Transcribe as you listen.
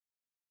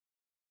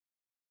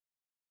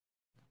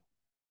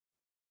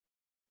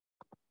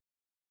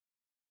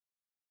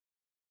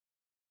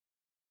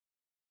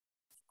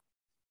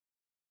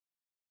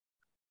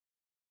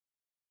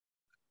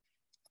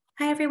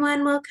Hi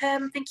everyone,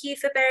 welcome. Thank you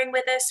for bearing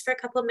with us for a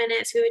couple of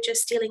minutes. We were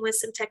just dealing with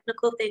some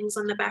technical things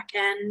on the back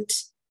end.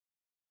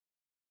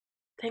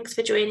 Thanks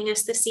for joining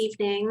us this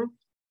evening.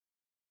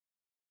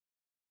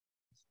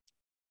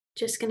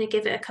 Just going to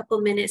give it a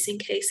couple minutes in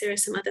case there are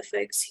some other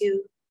folks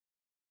who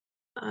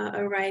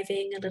are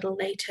arriving a little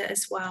later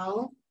as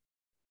well.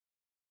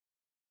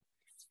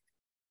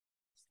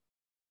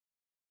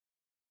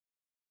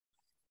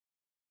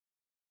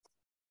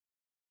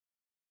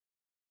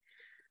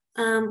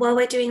 While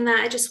we're doing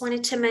that, I just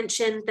wanted to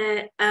mention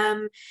that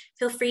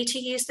feel free to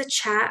use the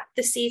chat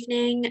this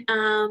evening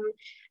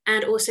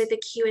and also the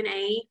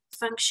Q&A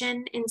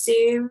function in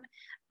Zoom.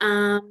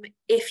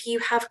 If you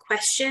have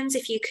questions,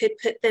 if you could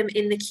put them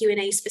in the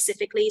Q&A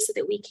specifically so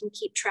that we can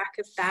keep track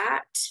of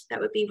that, that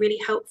would be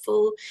really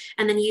helpful.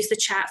 And then use the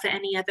chat for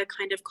any other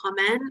kind of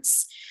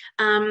comments.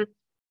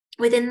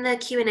 Within the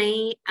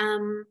Q&A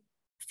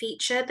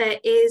feature, there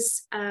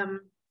is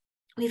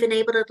we've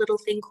enabled a little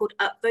thing called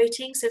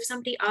upvoting. So if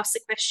somebody asks a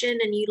question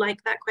and you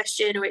like that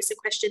question, or it's a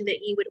question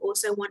that you would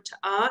also want to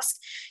ask,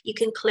 you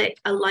can click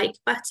a like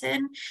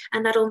button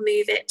and that'll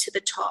move it to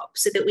the top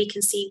so that we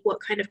can see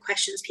what kind of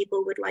questions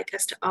people would like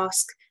us to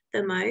ask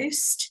the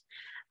most.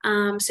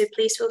 So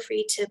please feel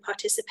free to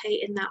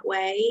participate in that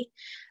way.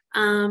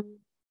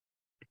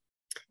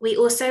 We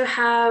also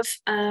have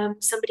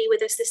somebody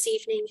with us this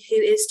evening who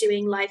is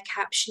doing live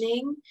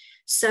captioning.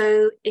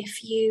 So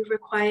if you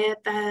require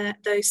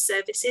those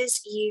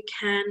services, you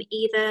can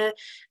either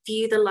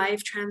view the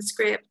live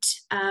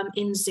transcript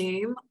in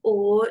Zoom,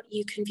 or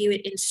you can view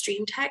it in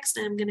stream text.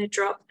 And I'm going to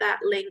drop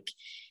that link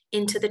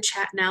into the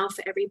chat now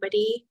for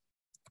everybody,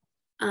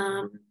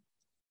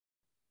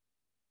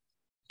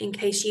 in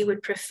case you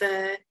would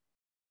prefer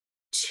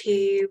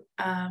to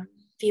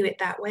view it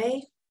that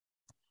way.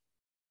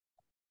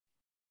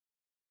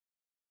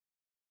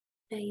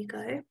 There you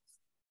go.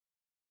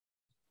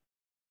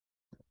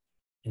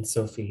 And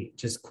Sophie,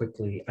 just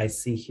quickly, I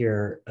see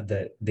here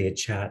that the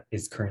chat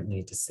is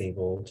currently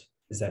disabled.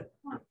 Is that?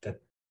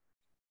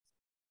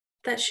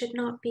 That should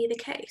not be the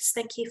case.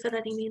 Thank you for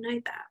letting me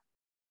know that.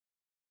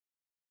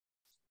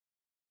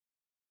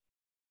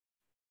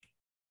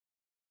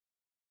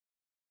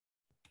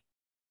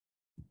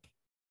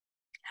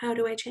 How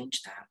do I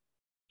change that?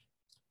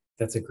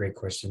 That's a great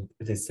question.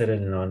 They said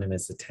an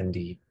anonymous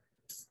attendee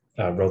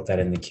wrote that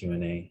in the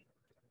Q&A.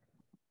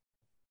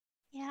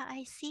 Yeah,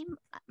 I see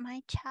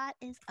my chat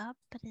is up,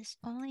 but it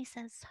only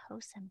says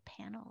hosts and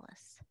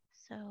panelists.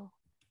 So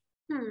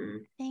I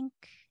think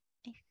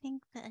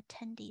the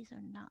attendees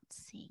are not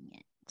seeing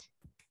it.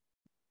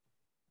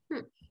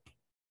 It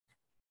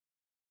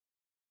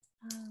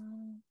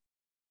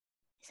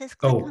says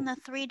click on the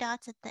three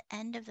dots at the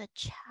end of the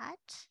chat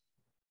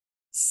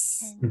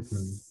and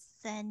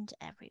send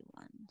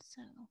everyone.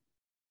 So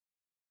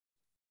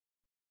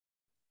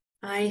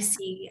I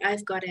see.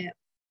 I've got it.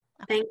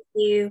 Okay. Thank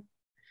you.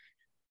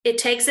 It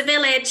takes a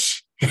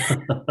village.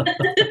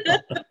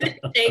 It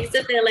takes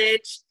a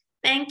village.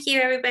 Thank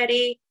you,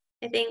 everybody.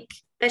 I think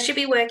that should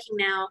be working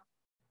now.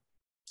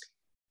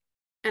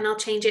 And I'll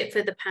change it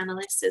for the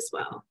panelists as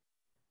well.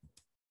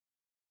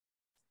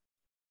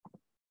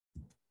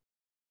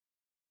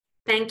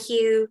 Thank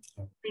you.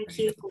 Thank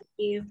you. Thank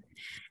you.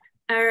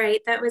 All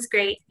right, that was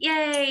great.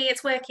 Yay,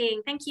 it's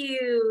working. Thank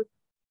you.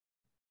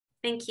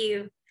 Thank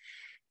you.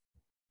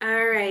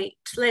 All right,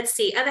 let's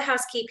see, other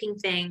housekeeping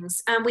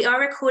things. We are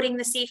recording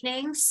this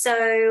evening, so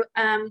you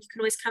can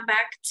always come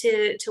back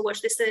to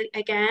watch this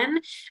again.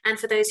 And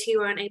for those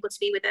who aren't able to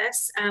be with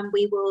us,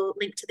 we will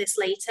link to this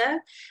later,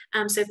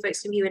 so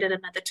folks can view it at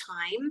another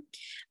time.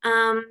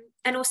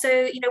 And also,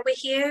 you know, we're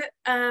here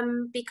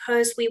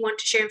because we want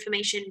to share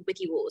information with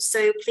you all.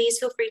 So please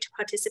feel free to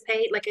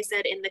participate, like I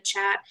said, in the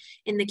chat,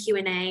 in the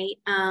Q&A.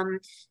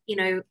 You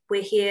know,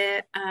 we're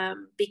here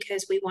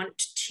because we want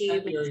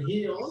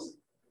to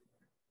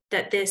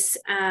that this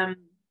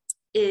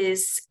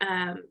is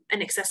an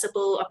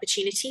accessible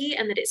opportunity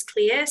and that it's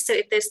clear. So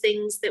if there's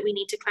things that we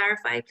need to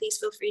clarify, please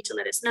feel free to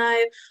let us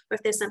know. Or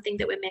if there's something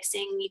that we're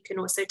missing, you can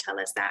also tell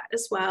us that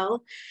as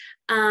well.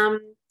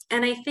 And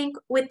I think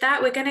with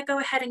that, we're going to go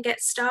ahead and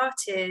get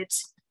started.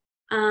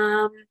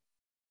 I'm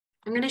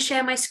going to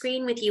share my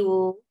screen with you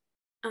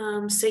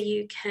all so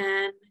you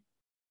can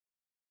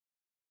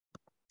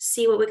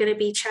see what we're going to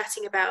be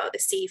chatting about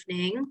this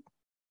evening.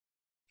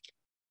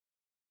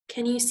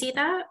 Can you see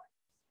that?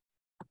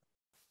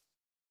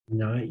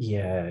 Not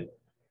yet.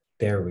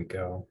 There we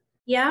go.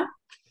 Yeah?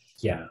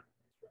 Yeah.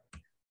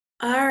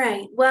 All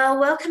right. Well,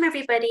 welcome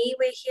everybody.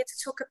 We're here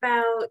to talk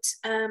about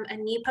a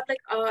new public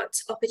art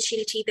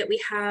opportunity that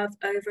we have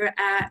over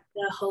at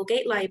the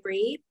Holgate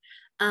Library.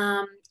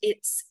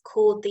 It's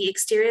called the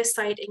Exterior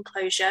Site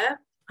Enclosure.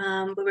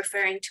 We're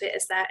referring to it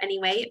as that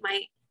anyway. It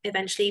might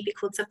eventually be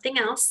called something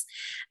else.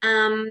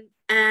 And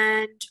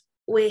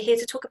we're here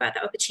to talk about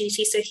that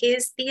opportunity. So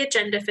here's the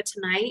agenda for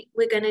tonight.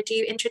 We're going to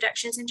do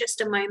introductions in just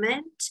a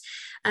moment,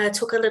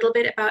 talk a little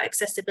bit about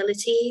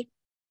accessibility,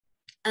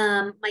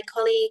 My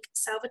colleague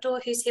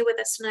Salvador, who's here with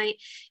us tonight,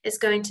 is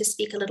going to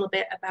speak a little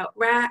bit about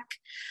RAC.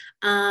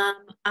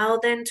 I'll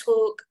then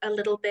talk a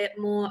little bit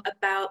more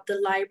about the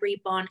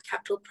library bond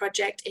capital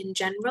project in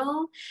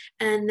general.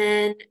 And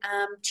then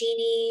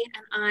Jeannie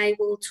and I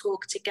will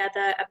talk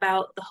together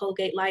about the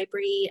Holgate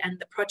Library and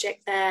the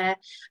project there,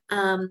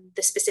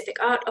 the specific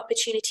art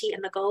opportunity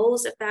and the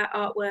goals of that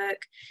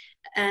artwork.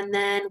 And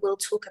then we'll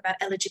talk about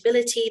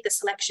eligibility, the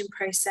selection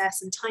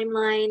process and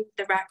timeline,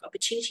 the RAC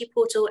opportunity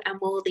portal, and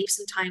we'll leave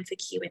some time for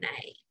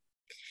Q&A.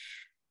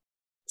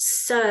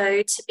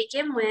 So to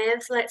begin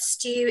with, let's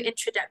do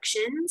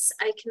introductions.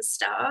 I can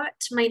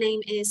start. My name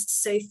is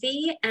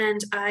Sophie,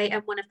 and I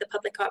am one of the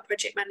public art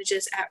project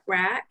managers at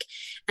RAC,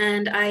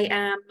 and I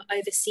am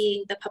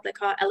overseeing the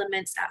public art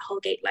elements at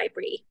Holgate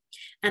Library.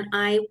 And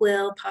I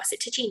will pass it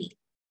to Jeannie.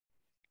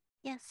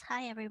 Yes,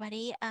 hi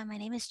everybody. My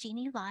name is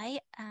Jeannie Lai.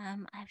 I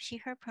have she,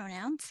 her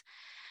pronouns.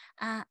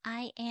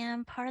 I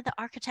am part of the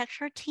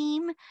architecture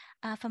team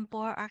from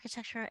Boer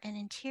Architecture and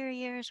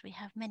Interiors. We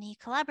have many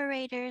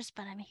collaborators,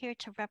 but I'm here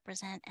to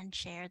represent and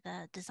share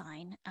the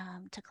design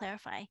to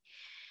clarify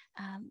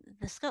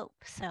the scope.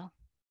 So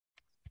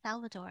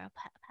Salvador, I'll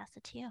pass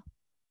it to you.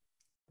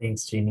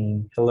 Thanks,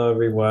 Jeannie. Hello,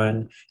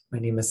 everyone. My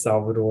name is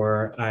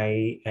Salvador.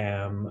 I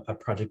am a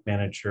project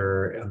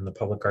manager on the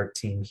public art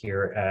team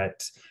here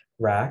at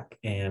RAC,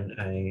 and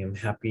I am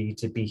happy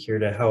to be here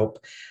to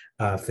help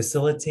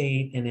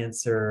facilitate and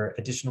answer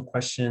additional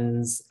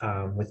questions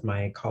with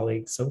my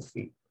colleague,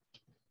 Sophie.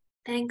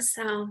 Thanks,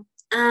 Sal.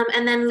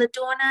 And then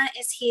Ladorna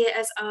is here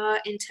as our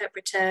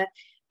interpreter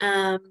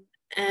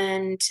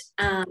and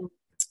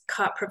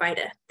cart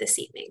provider this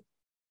evening.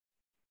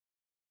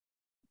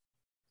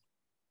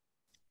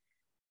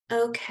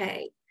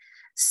 Okay,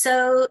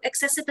 so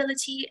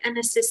accessibility and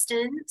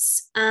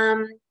assistance.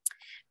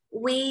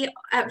 We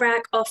at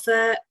RAC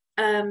offer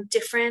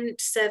different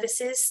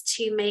services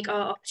to make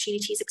our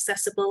opportunities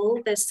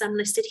accessible. There's some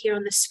listed here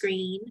on the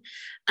screen.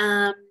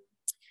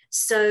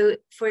 So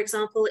for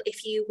example,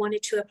 if you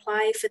wanted to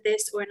apply for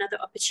this or another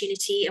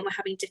opportunity and we're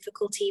having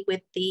difficulty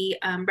with the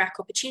RAC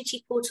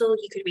opportunity portal,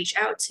 you could reach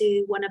out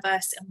to one of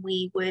us and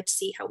we would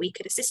see how we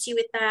could assist you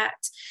with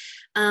that.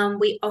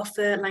 We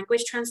offer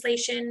language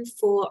translation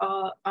for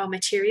our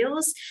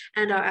materials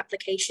and our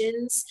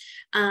applications.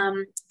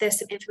 There's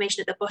some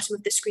information at the bottom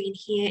of the screen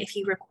here. If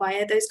you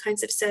require those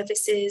kinds of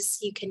services,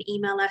 you can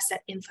email us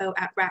at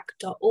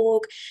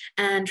info@rac.org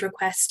and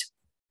request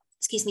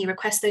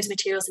those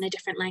materials in a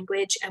different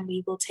language, and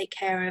we will take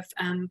care of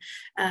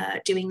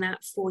doing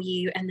that for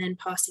you and then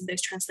passing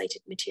those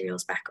translated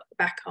materials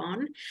back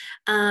on.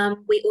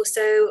 We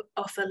also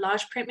offer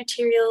large print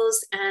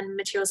materials and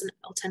materials in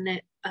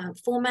alternate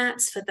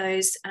formats for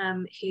those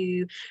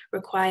who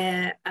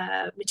require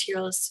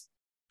materials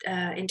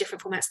in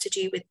different formats to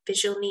do with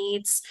visual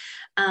needs.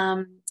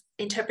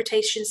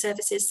 Interpretation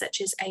services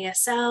such as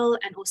ASL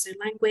and also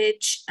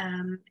language,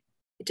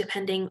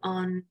 depending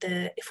on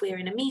if we're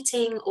in a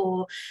meeting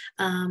or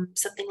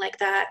something like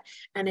that,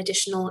 and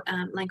additional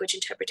language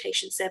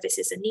interpretation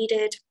services are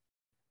needed.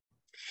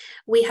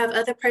 We have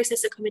other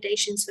process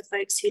accommodations for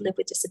folks who live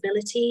with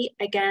disability.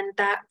 Again,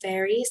 that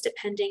varies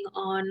depending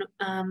on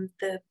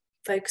the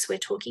folks we're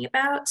talking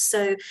about.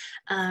 So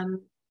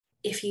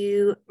if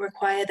you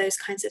require those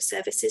kinds of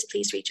services,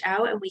 please reach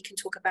out and we can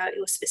talk about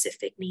your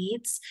specific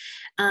needs.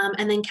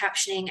 And then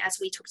captioning, as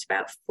we talked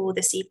about for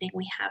this evening,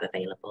 we have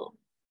available.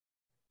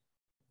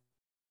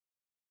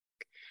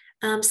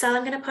 Sal,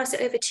 I'm going to pass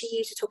it over to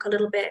you to talk a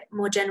little bit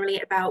more generally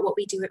about what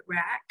we do at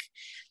RAC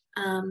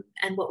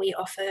and what we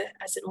offer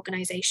as an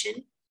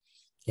organization.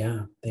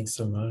 Yeah, thanks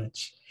so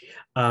much.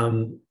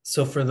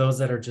 So for those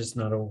that are just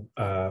not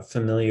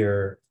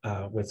familiar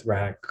with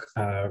RAC,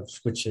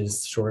 which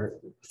is short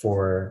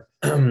for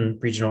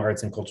Regional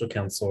Arts and Cultural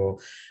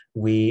Council,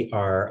 we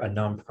are a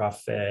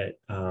nonprofit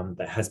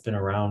that has been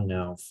around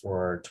now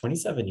for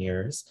 27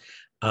 years.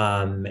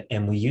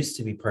 And we used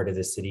to be part of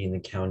the city and the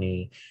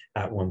county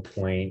at one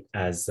point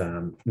as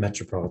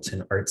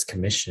Metropolitan Arts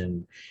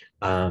Commission.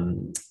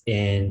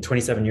 And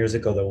 27 years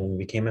ago, though, when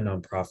we became a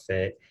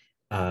nonprofit,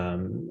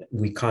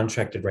 we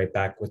contracted right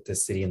back with the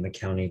city and the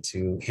county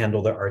to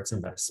handle the arts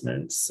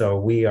investments. So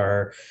we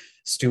are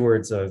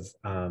stewards of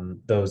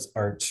those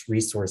arts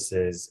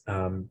resources,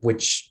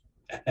 which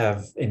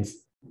have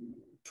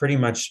pretty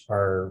much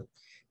are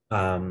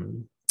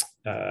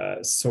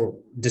so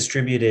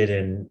distributed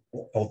and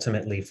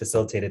ultimately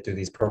facilitated through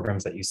these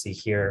programs that you see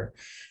here.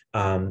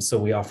 So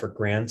we offer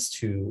grants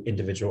to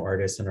individual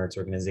artists and arts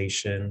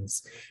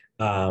organizations.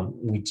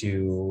 We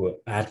do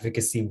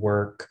advocacy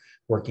work,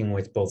 working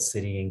with both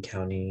city and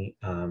county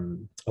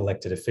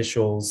elected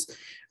officials.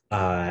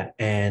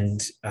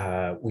 And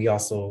we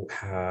also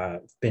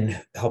have been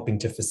helping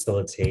to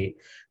facilitate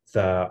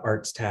the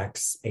arts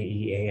tax,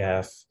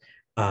 AEAF,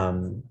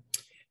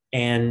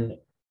 and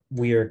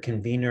we are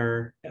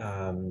convener.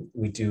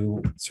 We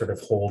do sort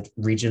of hold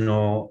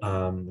regional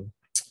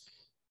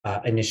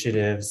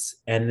initiatives.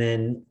 And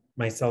then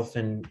myself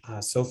and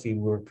Sophie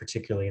were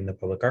particularly in the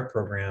public art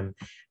program,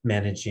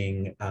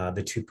 managing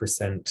the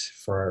 2%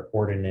 for our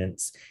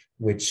ordinance,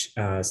 which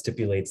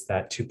stipulates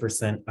that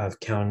 2% of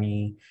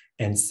county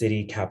and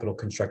city capital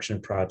construction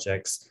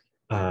projects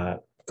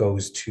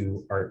goes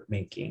to art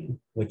making,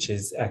 which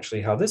is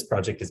actually how this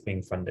project is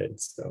being funded.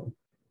 So,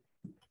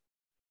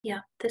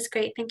 yeah, that's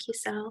great. Thank you,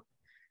 Sal.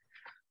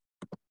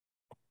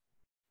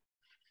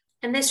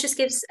 And this just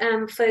gives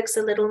folks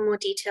a little more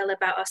detail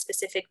about our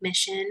specific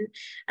mission.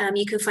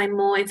 You can find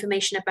more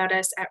information about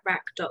us at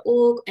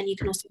rac.org, and you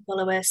can also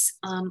follow us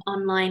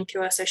online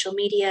through our social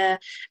media.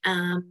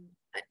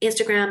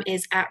 Instagram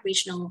is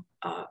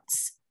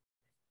 @regionalarts.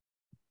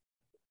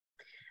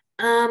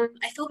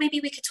 I thought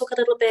maybe we could talk a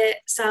little bit,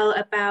 Sal,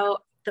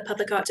 about the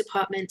public art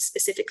department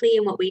specifically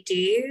and what we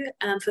do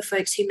for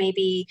folks who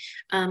maybe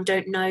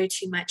don't know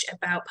too much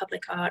about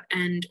public art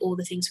and all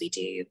the things we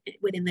do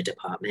within the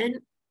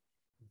department.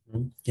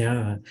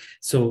 Yeah,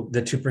 so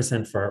the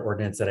 2% for our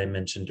ordinance that I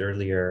mentioned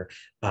earlier,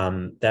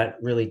 that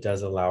really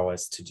does allow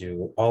us to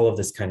do all of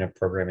this kind of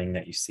programming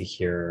that you see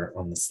here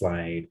on the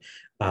slide.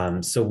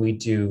 So we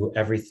do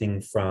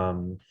everything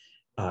from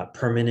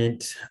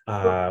permanent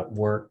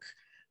work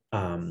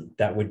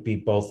that would be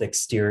both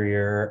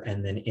exterior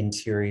and then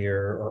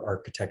interior or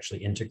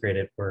architecturally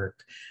integrated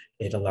work.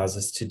 It allows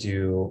us to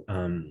do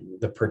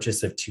the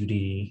purchase of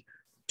 2D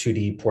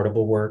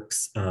portable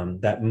works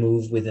that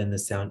move within the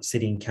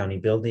city and county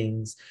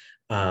buildings.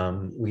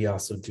 We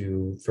also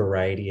do a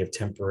variety of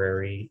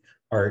temporary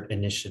art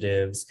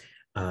initiatives.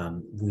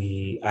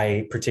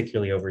 I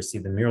particularly oversee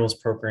the murals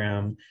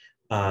program,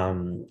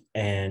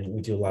 and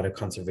we do a lot of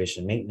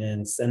conservation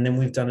maintenance. And then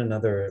we've done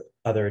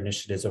other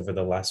initiatives over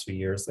the last few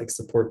years, like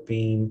Support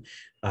Beam,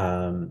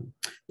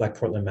 Black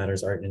Portland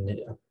Matters Art and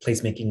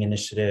Placemaking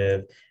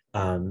Initiative,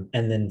 and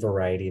then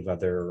variety of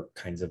other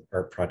kinds of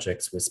art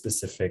projects with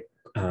specific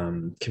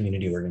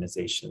community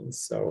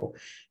organizations. So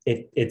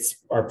it's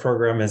our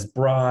program is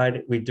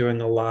broad. We're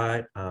doing a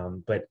lot,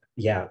 but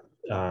yeah,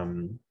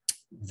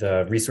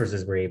 the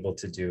resources we're able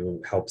to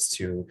do helps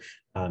to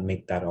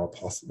make that all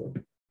possible.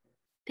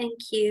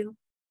 Thank you.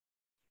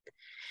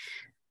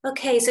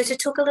 Okay, so to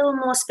talk a little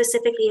more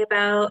specifically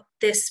about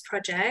this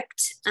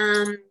project,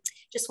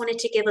 just wanted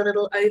to give a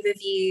little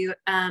overview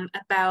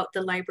about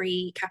the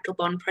library capital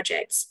bond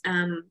projects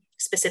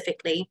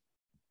specifically.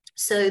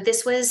 So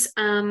this was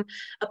a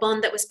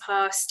bond that was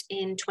passed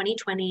in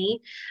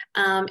 2020.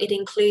 It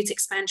includes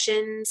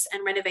expansions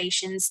and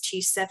renovations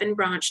to 7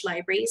 branch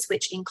libraries,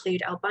 which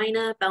include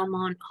Albina,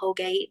 Belmont,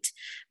 Holgate,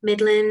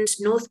 Midland,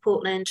 North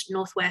Portland,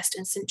 Northwest,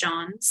 and St.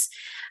 John's.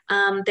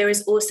 There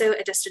is also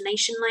a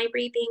destination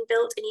library being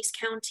built in East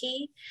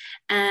County,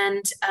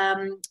 and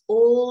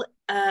all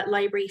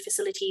library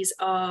facilities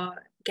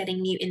are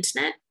getting new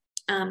internet.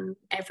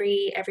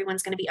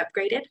 Everyone's going to be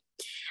upgraded.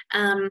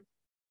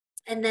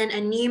 And then a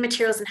new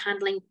materials and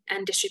handling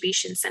and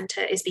distribution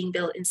center is being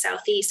built in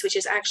Southeast, which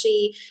is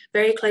actually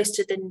very close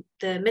to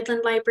the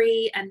Midland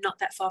Library and not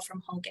that far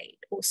from Holgate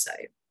also.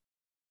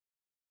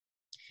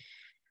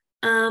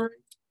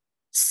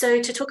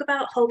 So to talk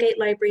about Holgate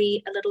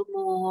Library a little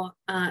more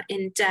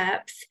in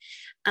depth,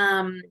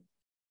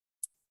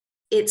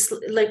 it's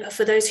like,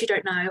 for those who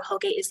don't know,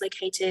 Holgate is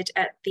located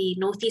at the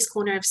northeast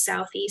corner of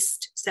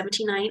Southeast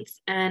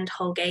 79th and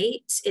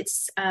Holgate.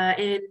 It's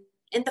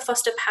in the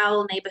Foster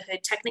Powell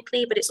neighborhood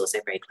technically, but it's also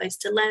very close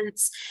to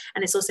Lentz,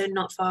 and it's also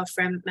not far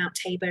from Mount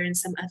Tabor and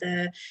some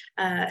other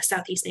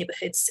Southeast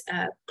neighborhoods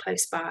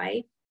close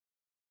by.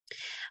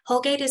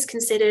 Holgate is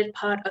considered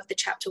part of the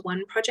Chapter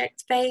 1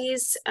 project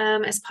phase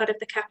as part of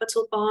the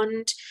capital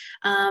bond.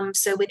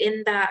 So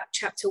within that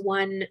Chapter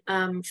 1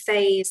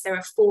 phase, there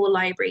are 4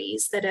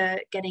 libraries that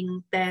are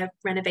getting their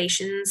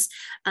renovations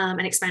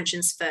and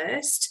expansions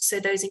first.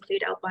 So those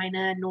include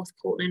Albina, North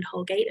Portland,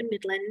 Holgate, and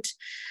Midland.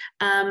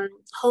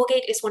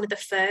 Holgate is one of the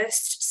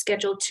first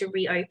scheduled to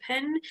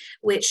reopen,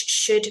 which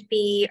should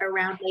be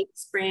around late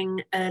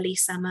spring, early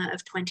summer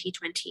of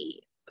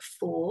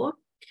 2024.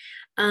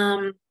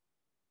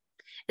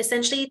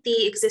 Essentially,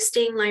 the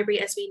existing library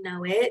as we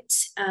know it,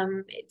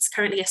 it's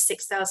currently a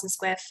 6,000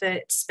 square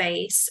foot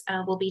space,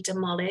 will be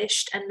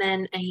demolished, and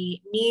then a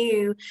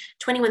new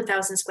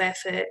 21,000 square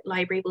foot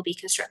library will be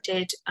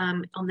constructed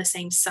on the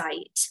same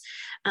site.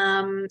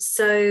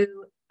 So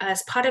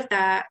as part of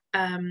that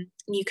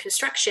new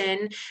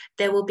construction,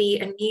 there will be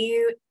a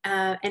new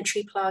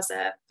entry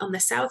plaza on the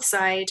south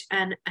side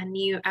and a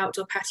new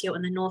outdoor patio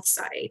on the north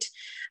side.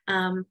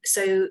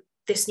 So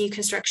this new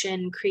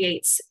construction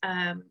creates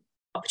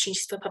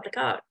opportunities for public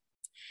art.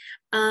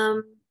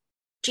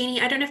 Jeannie,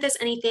 I don't know if there's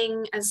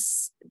anything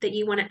that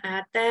you want to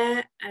add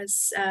there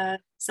as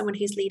someone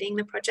who's leading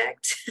the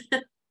project.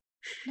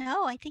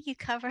 No, I think you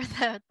cover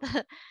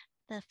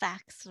the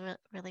facts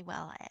really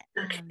well.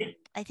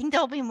 I think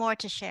there'll be more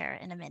to share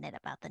in a minute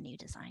about the new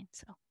design.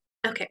 So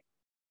okay.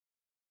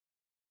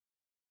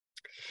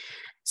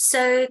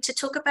 So to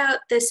talk about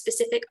the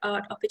specific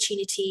art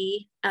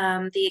opportunity,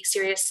 the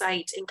exterior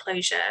site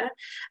enclosure,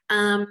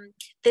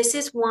 this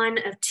is one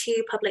of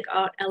 2 public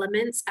art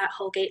elements at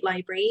Holgate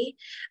Library.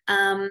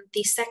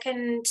 The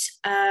second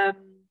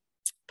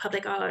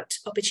public art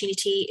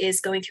opportunity is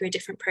going through a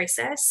different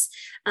process.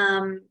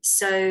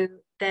 So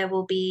there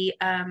will be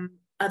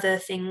other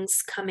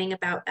things coming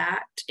about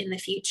that in the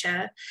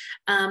future.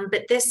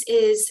 But this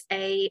is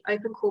a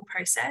open call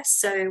process.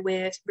 So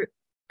we're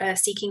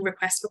seeking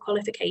requests for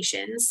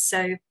qualifications.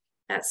 So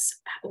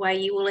that's why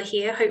you all are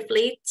here,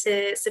 hopefully,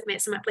 to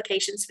submit some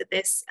applications for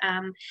this,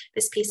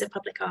 this piece of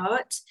public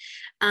art.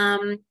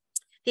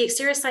 The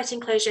exterior site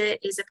enclosure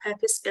is a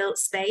purpose-built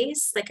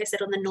space, like I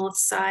said, on the north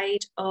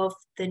side of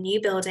the new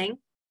building.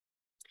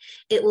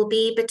 It will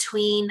be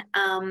between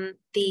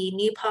the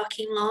new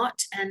parking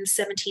lot and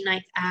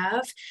 79th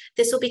Ave.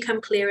 This will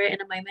become clearer in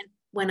a moment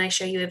when I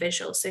show you a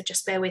visual, so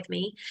just bear with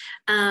me.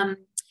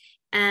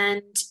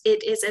 And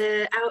it's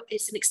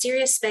an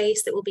exterior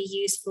space that will be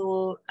used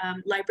for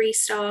library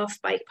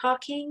staff, bike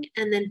parking,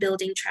 and then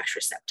building trash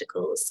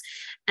receptacles.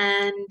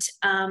 And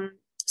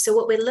so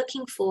what we're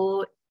looking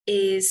for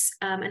is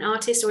an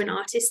artist or an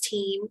artist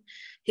team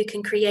who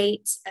can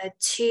create a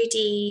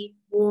 2D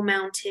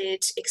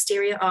wall-mounted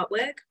exterior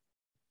artwork,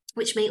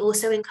 which may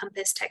also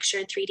encompass texture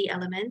and 3D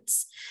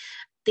elements.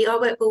 The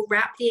artwork will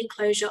wrap the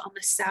enclosure on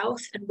the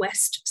south and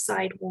west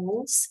side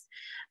walls.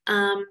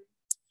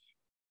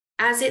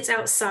 As it's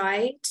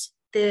outside,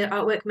 the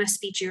artwork must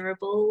be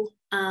durable,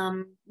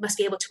 must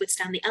be able to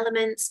withstand the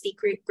elements, be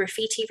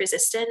graffiti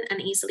resistant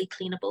and easily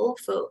cleanable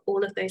for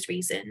all of those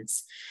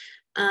reasons.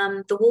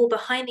 The wall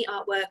behind the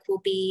artwork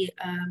will be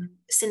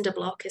cinder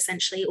block,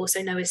 essentially,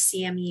 also known as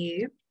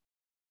CMU.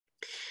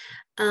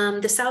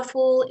 The south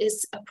wall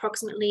is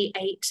approximately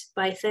 8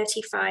 by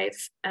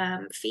 35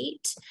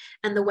 feet,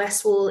 and the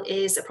west wall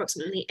is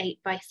approximately 8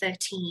 by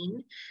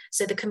 13.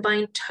 So the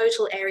combined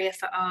total area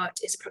for art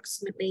is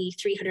approximately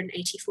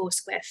 384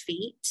 square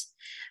feet.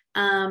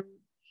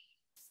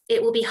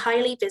 It will be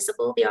highly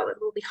visible, the artwork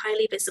will be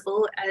highly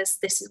visible, as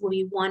this will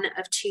be one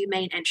of 2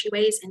 main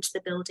entryways into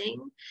the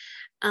building.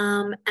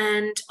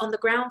 And on the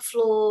ground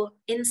floor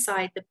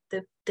inside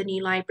the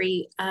new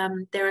library,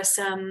 there are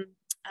some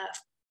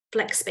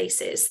flex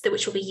spaces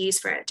which will be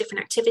used for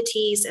different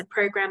activities and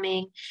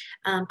programming,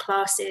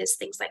 classes,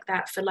 things like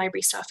that for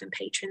library staff and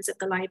patrons of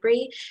the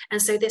library.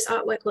 And so this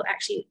artwork will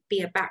actually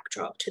be a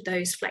backdrop to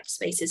those flex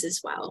spaces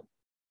as well.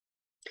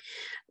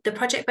 The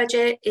project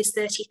budget is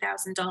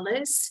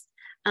 $30,000.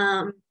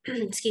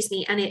 Excuse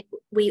me, and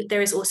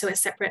there is also a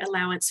separate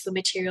allowance for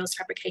materials,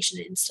 fabrication,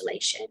 and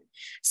installation.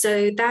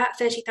 So that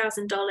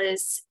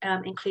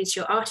 $30,000 includes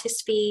your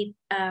artist fee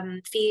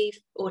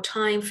or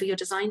time for your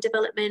design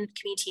development,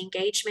 community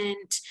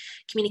engagement,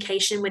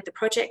 communication with the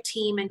project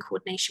team, and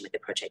coordination with the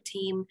project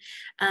team.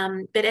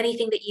 But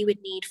anything that you would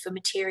need for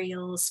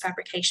materials,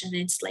 fabrication,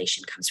 and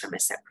installation comes from a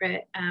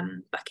separate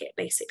bucket,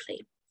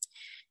 basically.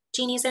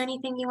 Jeannie, is there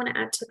anything you want to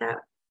add to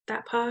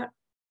that part?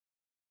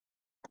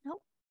 No.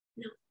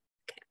 No.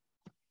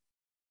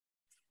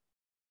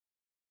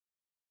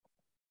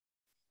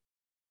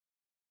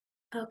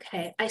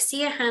 Okay, I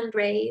see a hand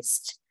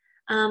raised.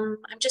 I'm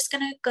just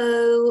going to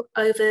go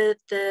over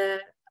the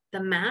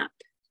map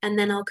and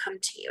then I'll come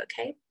to you,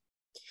 okay?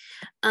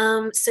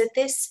 So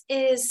this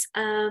is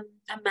a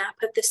map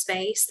of the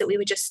space that we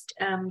were just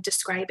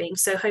describing.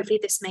 So hopefully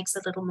this makes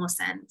a little more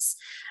sense,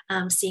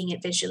 seeing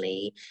it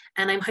visually.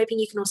 And I'm hoping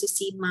you can also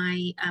see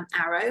my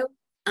arrow.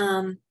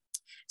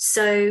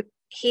 So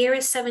here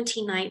is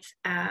 79th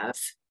Ave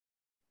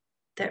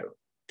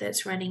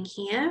that's running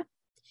here.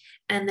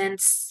 And then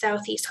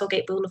Southeast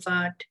Holgate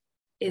Boulevard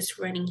is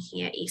running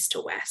here east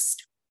to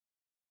west.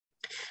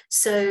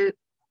 So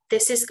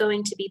this is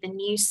going to be the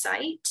new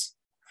site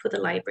for the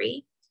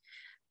library.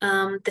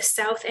 The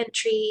south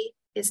entry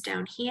is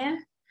down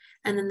here,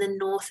 and then the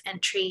north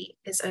entry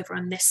is over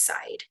on this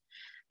side.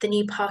 The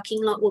new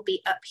parking lot will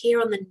be up here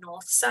on the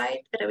north side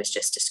that I was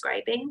just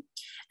describing.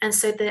 And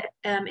so the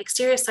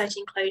exterior site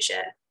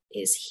enclosure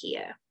is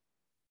here.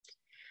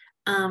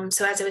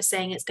 So as I was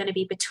saying, it's going to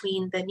be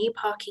between the new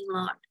parking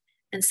lot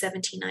and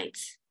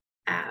 79th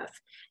Ave.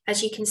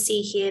 As you can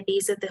see here,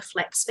 these are the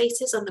flex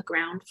spaces on the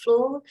ground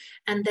floor,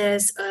 and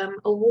there's a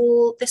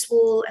wall. This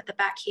wall at the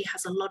back here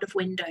has a lot of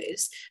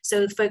windows,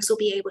 so folks will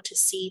be able to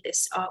see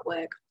this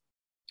artwork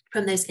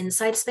from those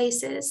inside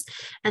spaces.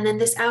 And then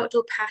this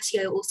outdoor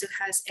patio also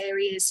has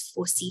areas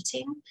for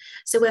seating.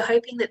 So we're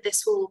hoping that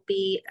this will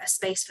be a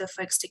space for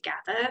folks to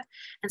gather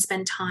and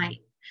spend time,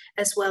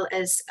 as well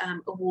as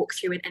a walk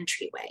through an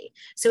entryway.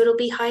 So it'll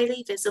be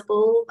highly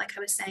visible, like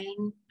I was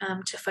saying,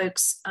 to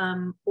folks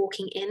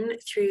walking in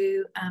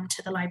through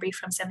to the library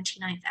from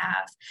 79th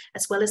Ave,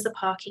 as well as the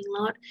parking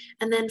lot,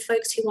 and then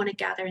folks who want to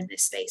gather in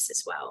this space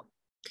as well.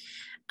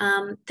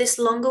 This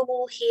longer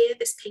wall here,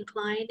 this pink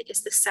line,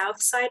 is the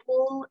south side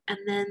wall, and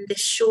then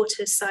this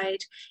shorter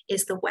side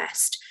is the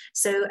west.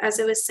 So as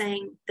I was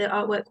saying, the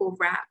artwork will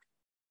wrap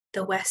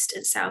the west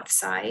and south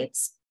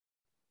sides.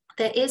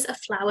 There is a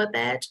flower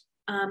bed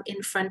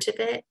in front of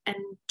it, and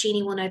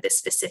Jeannie will know the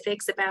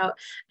specifics about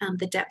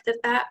the depth of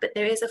that, but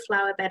there is a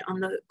flower bed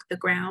on the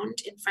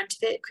ground in front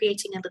of it,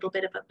 creating a little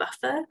bit of a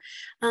buffer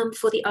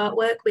for the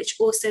artwork, which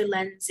also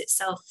lends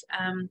itself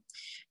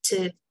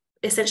to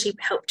essentially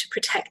help to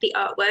protect the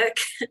artwork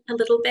a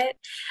little bit.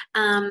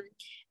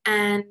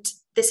 And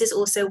this is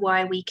also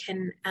why we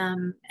can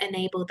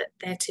enable that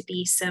there to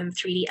be some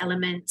 3D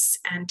elements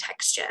and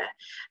texture,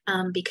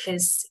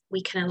 because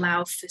we can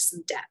allow for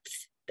some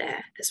depth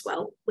there as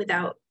well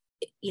without,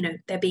 you know,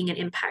 there being an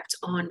impact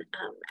on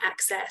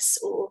access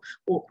or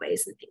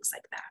walkways and things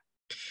like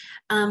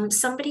that.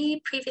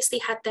 Somebody previously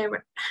had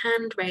their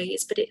hand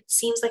raised, but it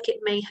seems like it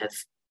may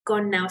have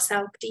gone now.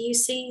 Sal, do you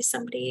see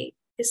somebody?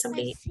 Is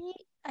somebody?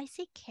 I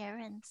see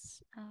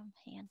Karen's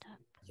hand up.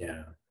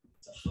 Yeah.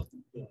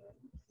 Okay,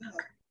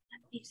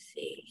 let me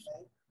see.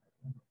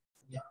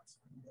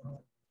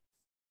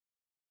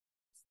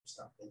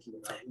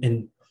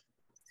 And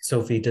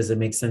Sophie, does it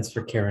make sense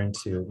for Karen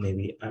to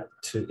maybe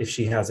if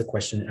she has a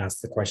question, ask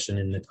the question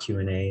in the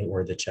Q&A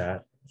or the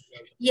chat?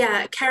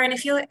 Yeah, Karen,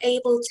 if you're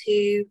able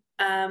to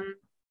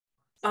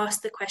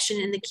ask the question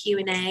in the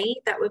Q&A,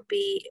 that would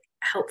be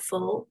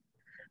helpful,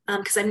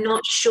 because I'm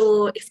not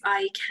sure if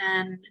I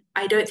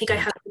don't think I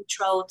have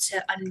control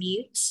to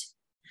unmute.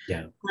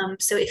 Yeah.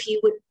 So if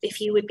you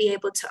would be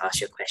able to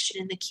ask your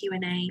question in the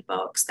Q&A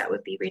box, that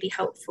would be really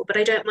helpful. But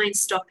I don't mind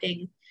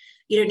stopping.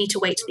 You don't need to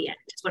wait to the end,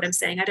 is what I'm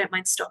saying. I don't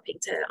mind stopping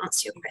to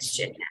answer your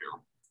question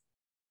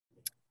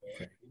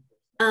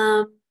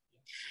now.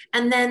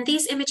 And then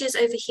these images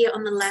over here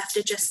on the left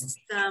are just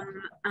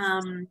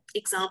some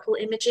example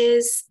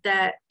images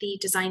that the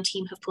design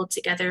team have pulled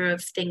together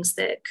of things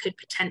that could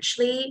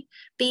potentially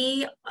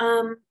be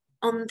on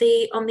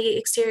the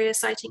exterior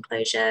site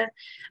enclosure.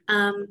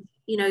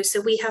 You know,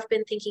 so we have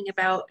been thinking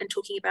about and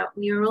talking about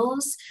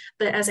murals,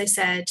 but as I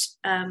said,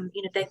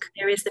 you know,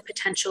 there is the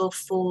potential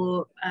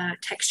for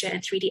texture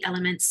and 3D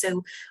elements.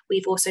 So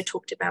we've also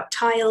talked about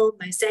tile,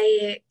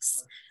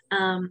 mosaics,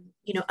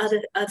 you know,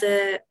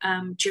 other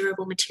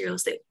durable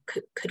materials that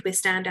could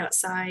withstand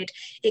outside.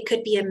 It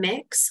could be a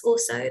mix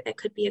also. There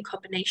could be a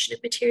combination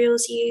of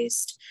materials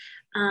used.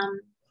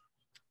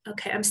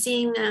 Okay, I'm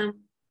seeing a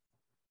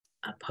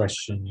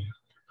question.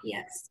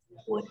 Yes,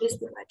 what is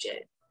the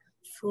budget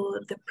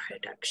for the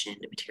production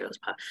materials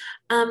part?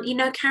 You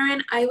know,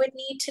 Karen, I would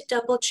need to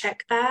double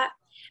check that.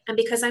 And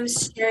because I'm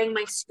sharing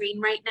my screen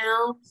right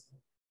now,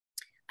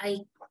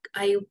 I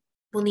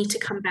will need to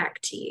come back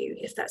to you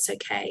if that's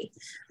okay.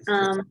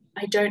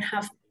 I don't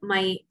have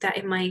that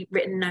in my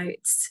written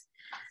notes.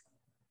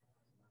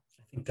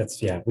 I think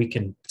that's, yeah, we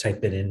can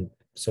type it in,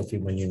 Sophie,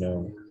 when you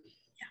know.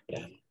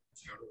 Yeah.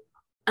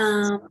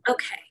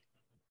 Okay,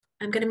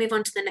 I'm going to move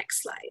on to the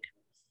next slide.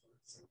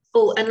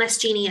 Oh, unless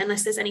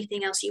there's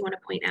anything else you want to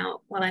point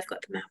out while I've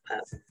got the map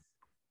up.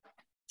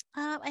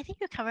 I think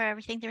you cover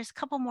everything. There's a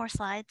couple more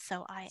slides,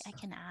 so I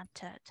can add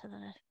to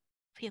the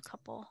few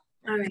couple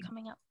that's right.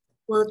 coming up.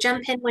 We'll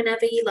jump in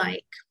whenever you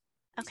like.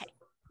 Okay.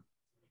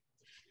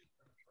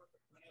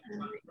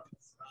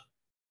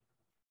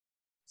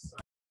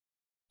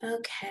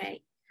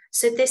 Okay,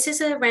 so this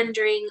is a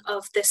rendering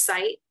of the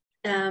site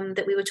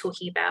that we were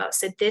talking about.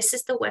 So this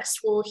is the west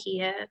wall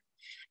here,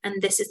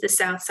 and this is the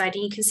south side.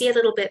 And you can see a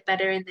little bit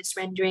better in this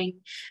rendering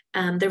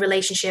the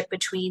relationship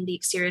between the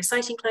exterior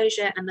site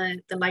enclosure and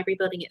the library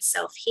building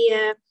itself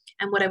here,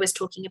 and what I was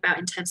talking about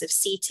in terms of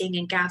seating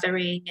and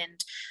gathering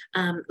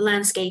and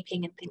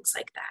landscaping and things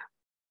like that.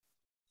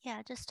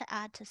 Yeah, just to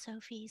add to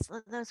Sophie's,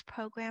 those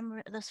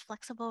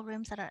flexible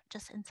rooms that are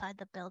just inside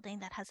the building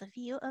that has a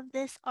view of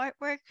this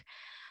artwork,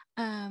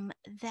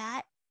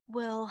 that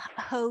will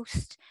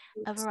host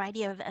a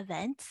variety of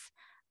events,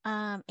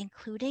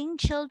 including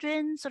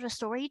children's sort of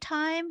story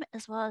time,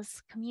 as well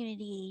as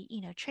community,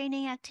 you know,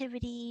 training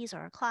activities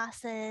or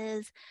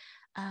classes,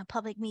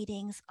 public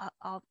meetings.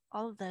 All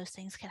of those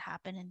things can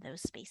happen in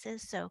those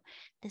spaces. So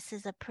this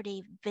is a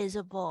pretty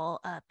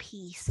visible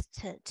piece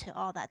to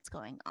all that's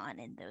going on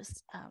in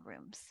those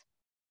rooms.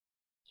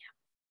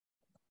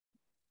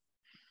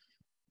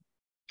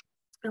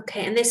 Yeah.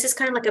 Okay, and this is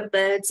kind of like a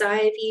bird's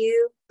eye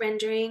view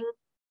rendering.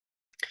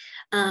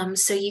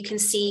 So you can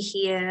see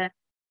here,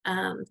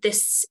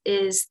 this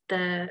is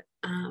the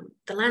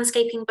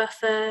landscaping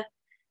buffer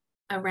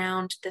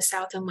around the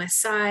south and west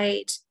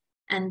side.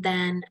 And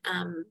then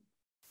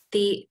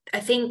I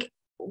think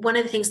one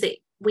of the things that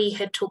we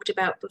had talked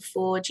about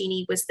before,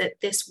 Jeannie, was that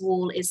this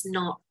wall is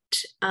not,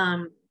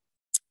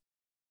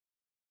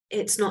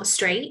 it's not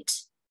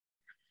straight,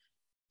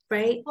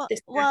 right?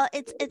 Well,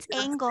 it's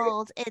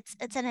angled. It's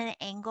at an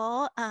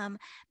angle,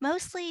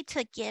 mostly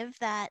to give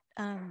that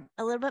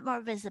a little bit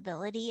more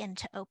visibility and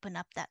to open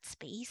up that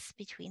space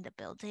between the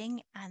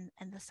building and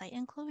the site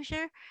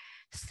enclosure.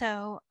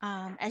 So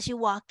as you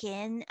walk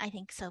in, I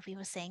think Sophie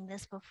was saying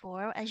this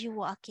before, as you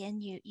walk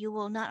in, you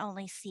will not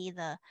only see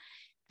the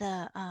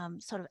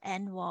sort of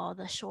end wall,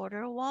 the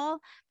shorter wall,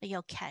 but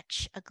you'll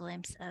catch a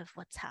glimpse of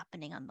what's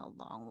happening on the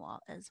long wall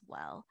as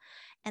well.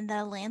 And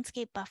the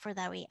landscape buffer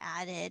that we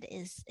added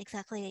is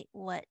exactly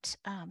what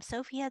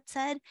Sophie had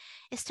said,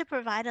 is to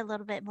provide a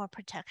little bit more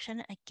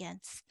protection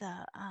against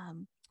the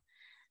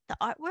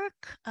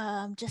artwork,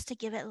 just to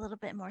give it a little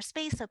bit more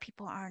space so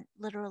people aren't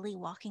literally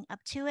walking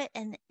up to it.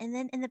 And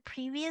then in the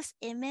previous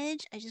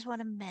image, I just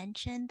want to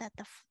mention that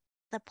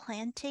the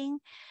planting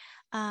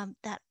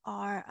that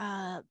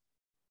are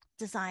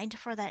designed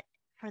for that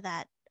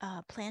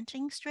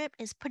planting strip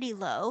is pretty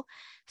low,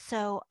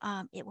 so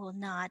it will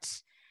not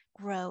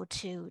grow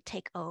to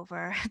take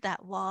over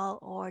that wall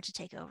or to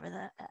take over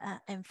the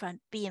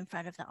be in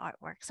front of the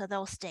artwork. So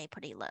they'll stay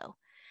pretty low,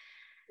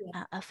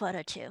 a foot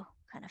or two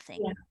kind of thing.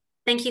 Yeah.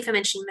 Thank you for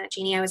mentioning that,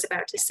 Jeannie. I was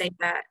about to say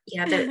that.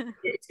 Yeah, that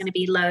it's going to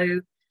be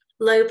low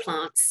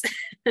plants.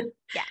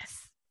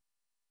 Yes.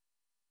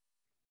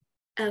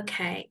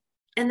 Okay.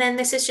 And then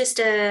this is just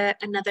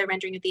another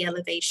rendering of the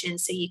elevation,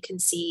 so you can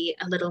see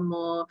a little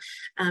more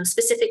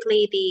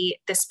specifically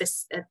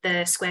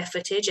the square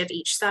footage of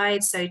each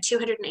side. So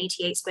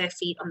 288 square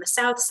feet on the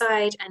south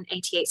side and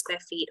 88 square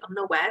feet on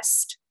the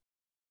west.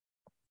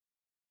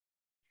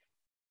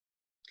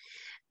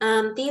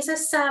 These are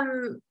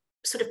some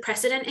sort of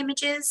precedent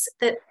images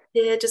that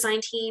the design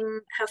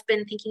team have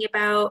been thinking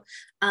about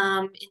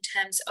in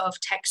terms of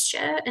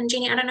texture. And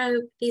Jeannie, I don't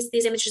know, these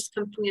images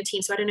come from your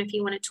team, so I don't know if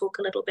you want to talk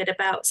a little bit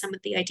about some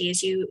of the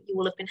ideas you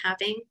all have been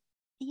having.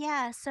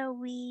 Yeah, so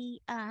we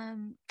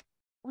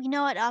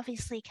know it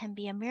obviously can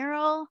be a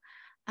mural,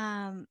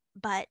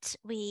 but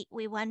we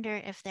wonder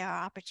if there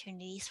are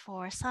opportunities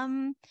for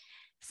some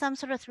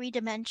sort of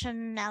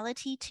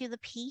three-dimensionality to the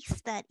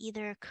piece that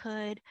either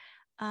could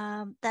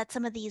that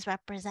some of these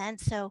represent.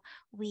 So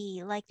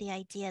we like the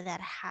idea that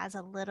has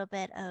a little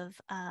bit of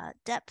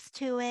depth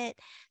to it.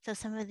 So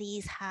some of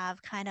these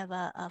have kind of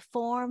a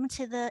form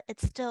to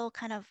it's still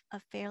kind of a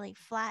fairly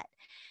flat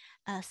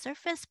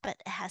surface, but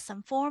it has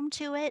some form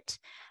to it.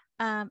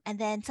 And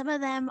then some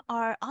of them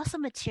are also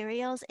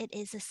materials. It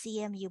is a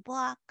CMU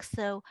block,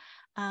 so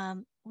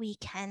we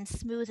can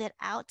smooth it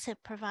out to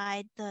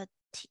provide the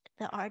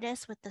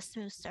artist with the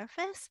smooth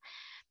surface.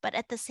 But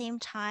at the same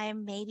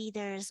time, maybe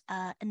there's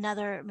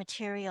another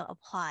material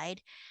applied.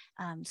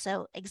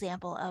 So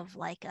example of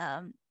like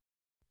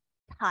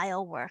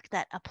tile work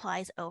that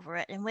applies over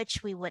it, in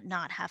which we would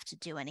not have to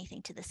do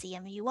anything to the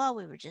CMU wall.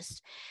 We would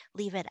just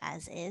leave it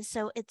as is.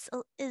 So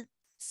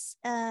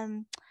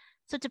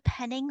so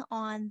depending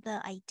on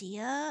the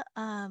idea,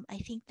 I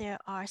think there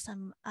are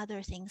some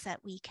other things that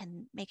we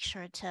can make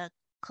sure to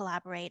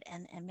collaborate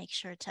and make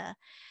sure to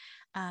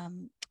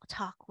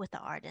talk with the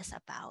artist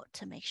about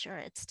to make sure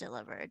it's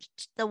delivered.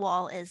 The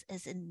wall is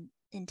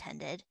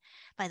intended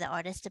by the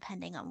artist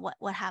depending on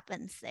what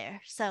happens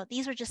there. So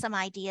these are just some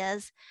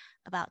ideas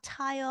about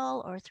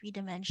tile or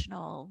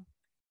three-dimensional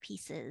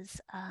pieces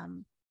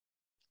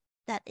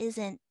that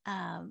isn't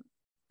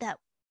that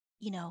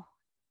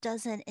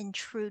doesn't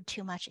intrude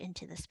too much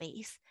into the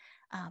space,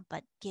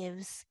 but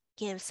gives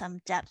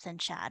some depth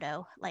and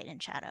shadow, light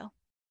and shadow.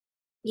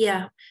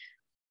 Yeah.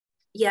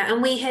 Yeah,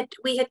 and we had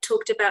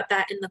talked about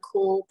that in the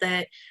call,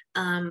 that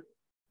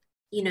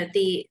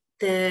the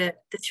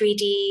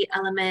 3D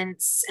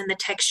elements and the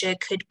texture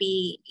could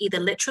be either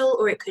literal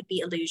or it could be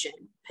illusion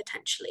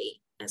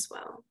potentially as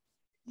well.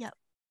 Yep.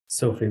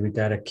 Sophie, we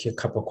got a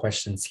couple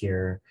questions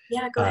here.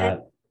 Yeah, go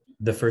ahead.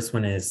 The first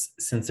one is,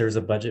 since there's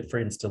a budget for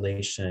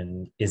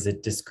installation, is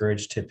it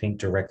discouraged to paint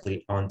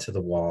directly onto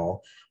the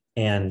wall?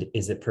 And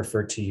is it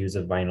preferred to use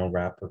a vinyl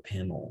wrap or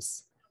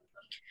panels?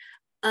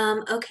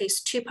 Okay,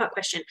 so two-part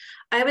question.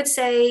 I would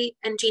say,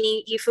 and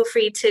Jeannie, you feel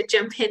free to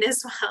jump in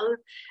as well,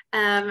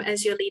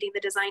 as you're leading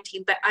the design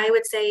team, but I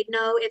would say,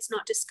 no, it's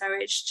not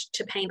discouraged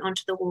to paint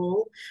onto the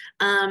wall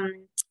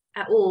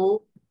at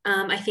all.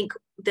 I think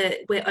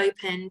that we're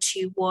open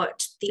to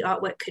what the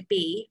artwork could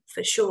be,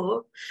 for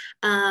sure.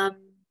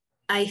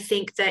 I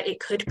think that it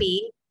could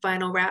be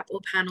vinyl wrap or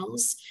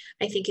panels.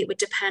 I think it would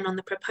depend on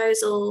the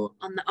proposal,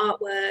 on the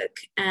artwork,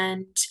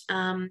 and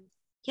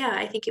yeah,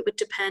 I think it would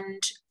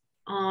depend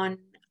on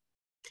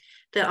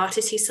the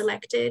artist who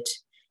selected.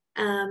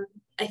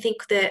 I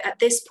think that at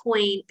this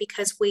point,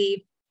 because where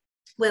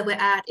we're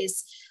at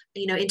is,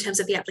 in terms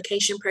of the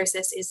application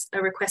process, is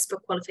a request for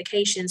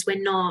qualifications.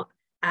 We're not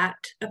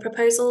at a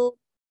proposal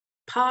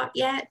part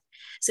yet.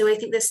 So I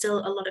think there's still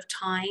a lot of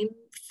time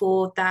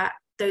for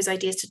those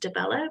ideas to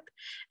develop.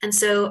 And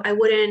so I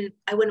wouldn't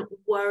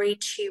worry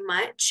too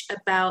much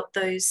about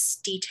those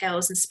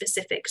details and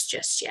specifics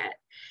just yet.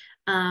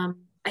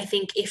 I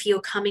think if you're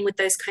coming with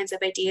those kinds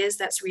of ideas,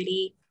 that's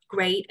really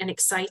great and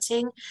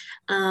exciting.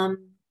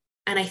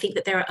 And I think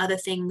that there are other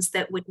things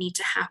that would need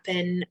to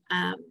happen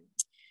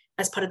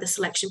as part of the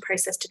selection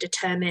process to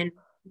determine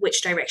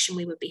which direction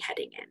we would be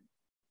heading in.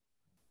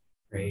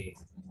 Great.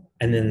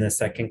 And then the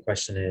second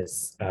question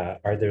is,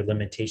 are there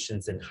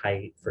limitations in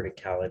height,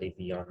 verticality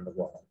beyond the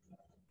wall?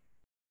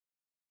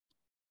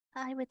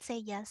 I would say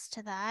yes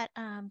to that.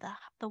 The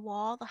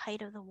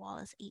height of the wall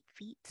is 8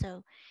 feet,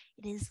 so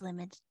it is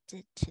limited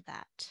to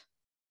that.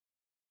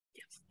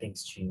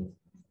 Thanks, Jeannie.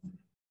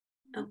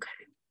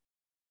 Okay.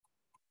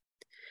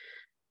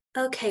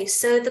 Okay,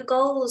 so the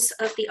goals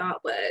of the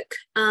artwork.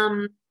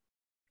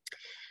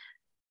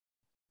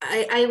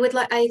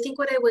 I think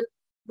what I would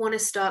want to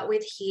start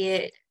with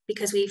here,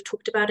 because we've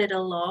talked about it a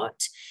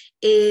lot,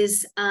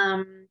 is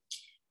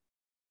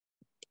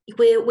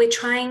we're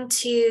trying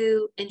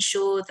to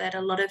ensure that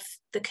a lot of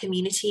the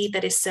community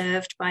that is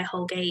served by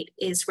Holgate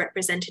is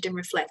represented and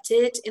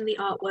reflected in the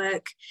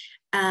artwork,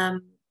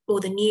 or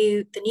the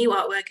new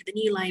artwork, the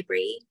new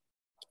library.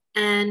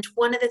 And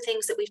one of the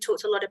things that we've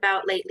talked a lot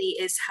about lately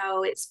is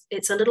how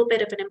it's a little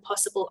bit of an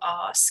impossible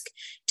ask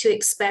to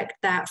expect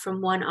that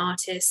from one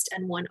artist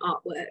and one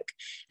artwork.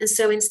 And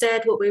so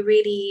instead, what we're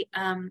really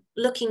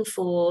looking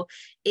for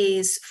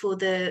is for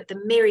the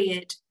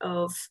myriad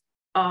of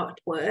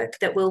artwork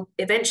that will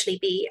eventually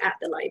be at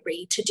the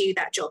library to do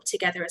that job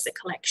together as a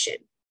collection.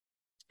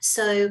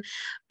 So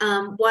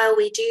while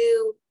we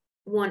do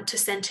want to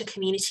center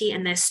community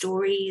and their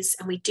stories,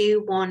 and we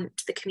do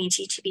want the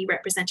community to be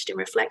represented and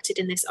reflected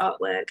in this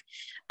artwork,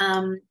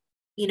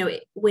 you know,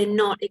 we're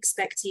not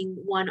expecting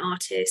one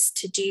artist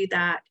to do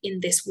that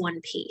in this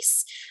one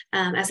piece.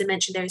 As I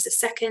mentioned, there is a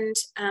second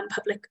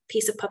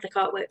piece of public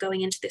artwork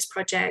going into this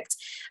project.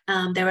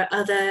 There are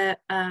other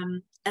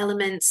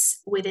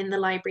elements within the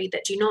library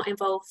that do not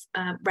involve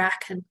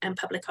RAC and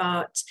public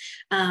art,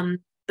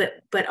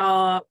 but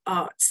are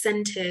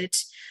art-centered.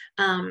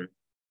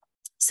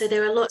 So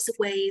there are lots of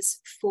ways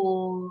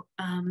for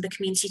the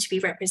community to be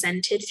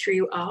represented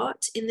through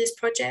art in this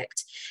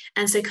project.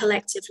 And so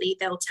collectively,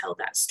 they'll tell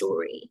that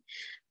story.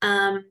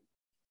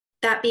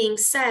 That being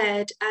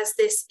said, as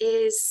this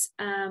is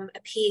a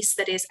piece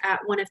that is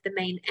at one of the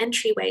main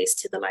entryways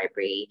to the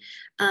library,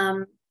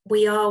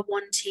 we are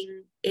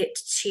wanting it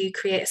to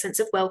create a sense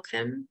of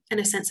welcome and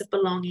a sense of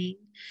belonging,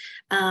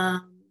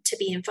 to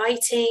be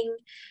inviting,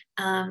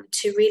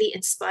 to really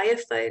inspire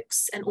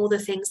folks, and all the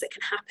things that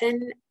can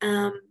happen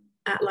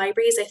at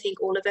libraries. I think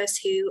all of us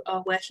who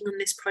are working on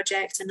this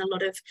project, and a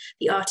lot of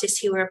the artists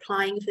who are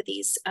applying for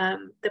these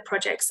the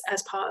projects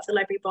as part of the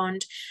library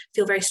bond,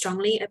 feel very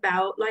strongly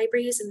about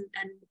libraries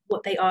and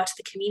what they are to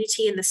the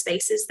community and the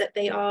spaces that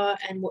they are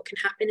and what can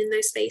happen in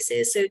those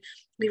spaces. So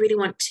we really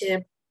want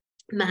to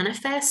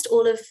manifest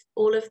all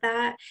of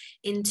that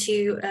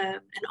into an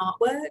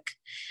artwork.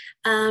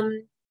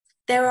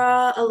 There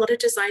are a lot of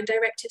design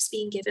directives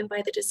being given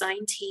by the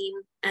design team,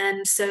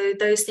 and so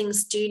those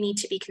things do need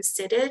to be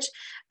considered.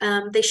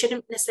 They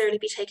shouldn't necessarily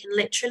be taken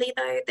literally,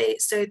 though.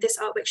 So this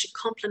artwork should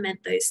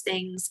complement those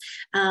things,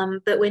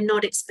 but we're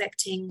not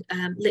expecting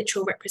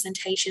literal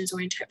representations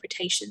or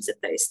interpretations of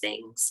those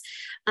things.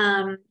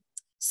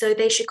 So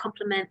they should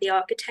complement the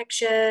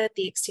architecture,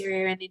 the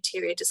exterior and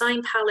interior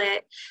design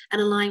palette, and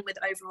align with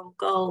overall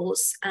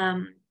goals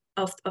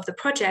of the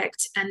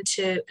project,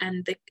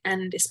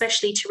 and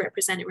especially to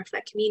represent and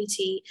reflect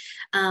community.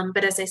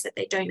 But as I said,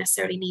 they don't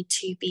necessarily need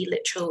to be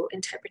literal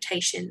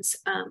interpretations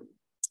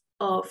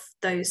of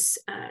those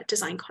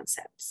design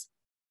concepts.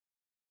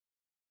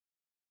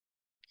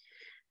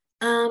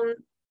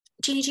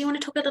 Jeannie, do you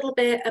want to talk a little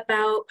bit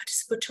about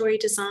participatory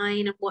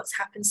design and what's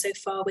happened so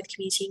far with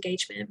community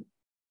engagement?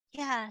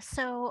 Yeah,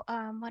 so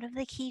one of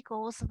the key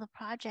goals of the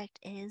project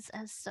is,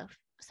 as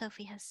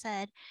Sophie has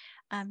said,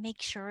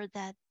 make sure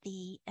that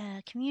the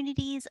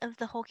communities of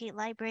the Holgate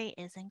Library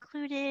is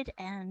included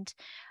and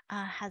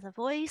has a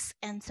voice.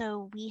 And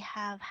so we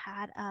have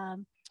had a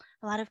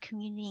lot of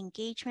community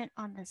engagement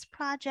on this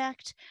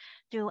project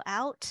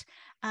throughout.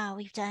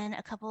 We've done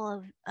a couple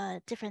of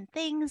different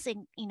things,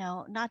 and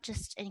not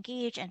just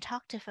engage and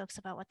talk to folks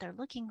about what they're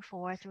looking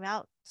for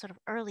throughout sort of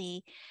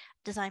early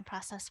design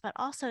process, but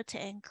also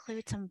to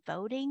include some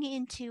voting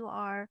into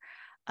our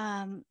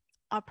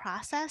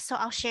process. So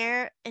I'll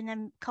share in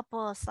a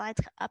couple of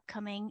slides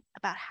upcoming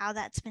about how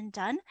that's been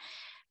done.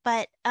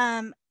 But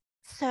I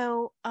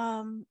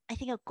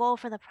think a goal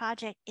for the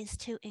project is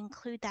to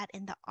include that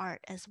in the art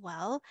as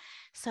well.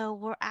 So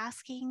we're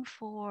asking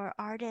for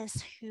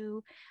artists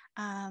who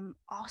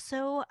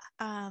also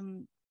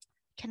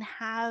can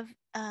have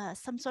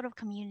some sort of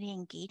community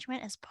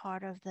engagement as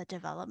part of the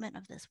development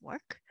of this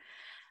work.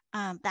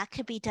 That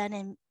could be done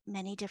in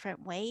many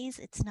different ways.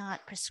 It's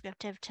not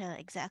prescriptive to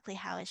exactly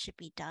how it should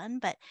be done,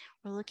 but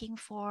we're looking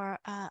for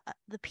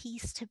the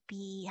piece to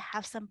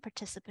have some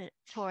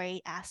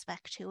participatory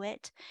aspect to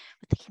it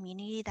with the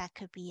community. That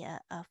could be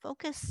a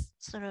focus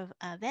sort of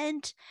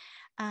event,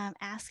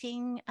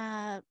 asking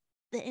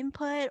the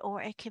input,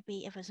 or it could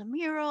be, if it's a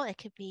mural, it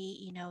could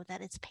be,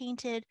 that it's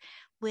painted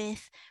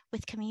with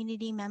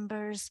community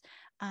members.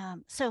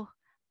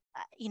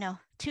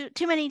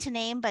 Too many to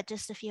name, but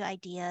just a few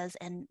ideas,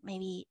 and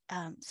maybe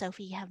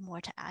Sophie, you have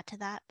more to add to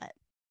that. But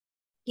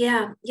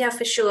yeah,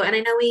 for sure. And I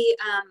know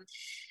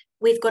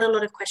we've got a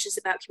lot of questions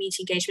about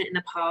community engagement in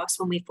the past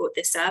when we've brought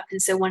this up.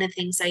 And so one of the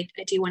things I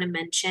do want to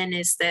mention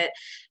is that,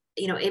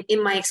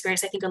 in my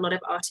experience, I think a lot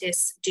of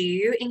artists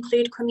do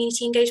include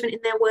community engagement in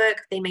their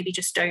work. They maybe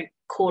just don't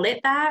call it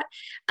that.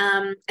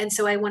 And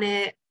so I want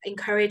to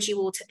encourage you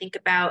all to think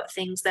about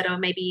things that are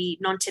maybe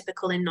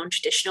non-typical and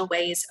non-traditional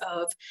ways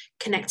of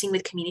connecting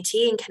with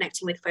community and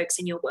connecting with folks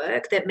in your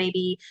work that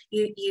maybe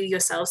you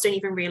yourselves don't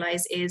even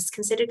realize is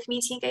considered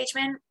community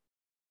engagement.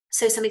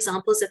 So some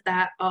examples of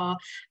that are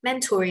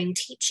mentoring,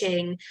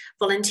 teaching,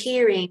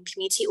 volunteering,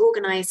 community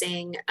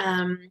organizing,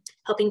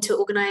 helping to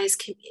organize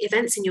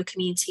events in your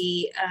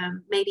community,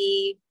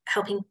 maybe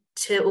helping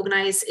to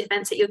organize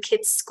events at your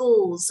kids'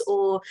 schools,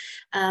 or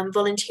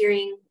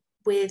volunteering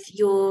with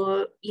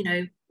your,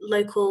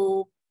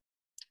 local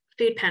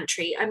food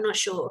pantry, I'm not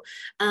sure.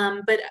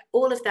 But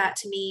all of that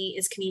to me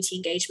is community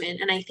engagement.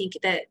 And I think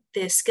that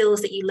the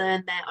skills that you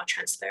learn there are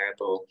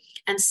transferable.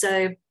 And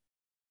so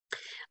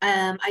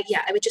I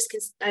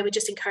would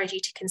just encourage you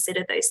to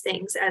consider those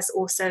things as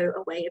also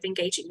a way of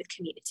engaging with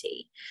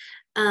community.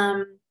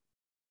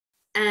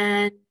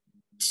 And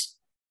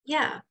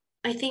yeah,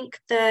 I think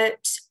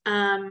that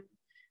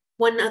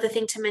one other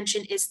thing to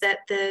mention is that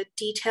the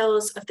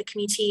details of the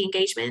community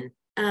engagement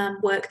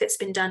work that's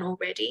been done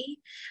already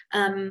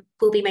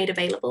will be made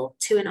available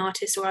to an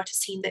artist or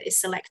artist team that is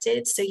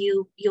selected. So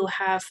you'll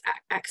have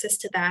access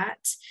to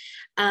that.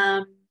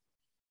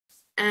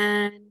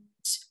 And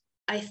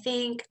I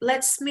think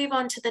let's move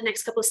on to the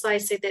next couple of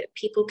slides so that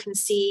people can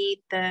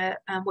see the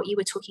what you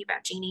were talking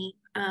about, Jeannie.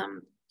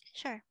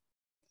 Sure.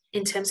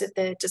 In terms of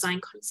the design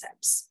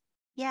concepts.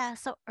 Yeah,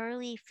 so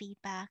early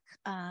feedback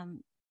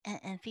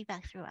and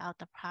feedback throughout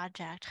the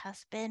project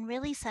has been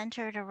really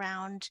centered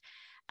around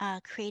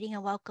creating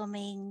a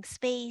welcoming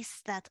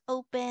space that's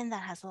open,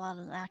 that has a lot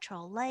of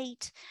natural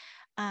light.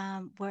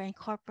 We're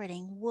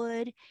incorporating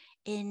wood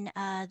in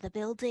the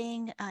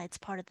building. It's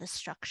part of the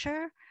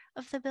structure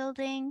of the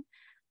building.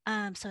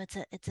 So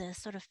it's a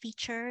sort of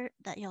feature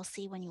that you'll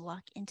see when you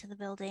walk into the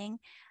building.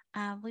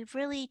 We've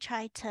really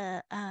tried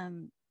to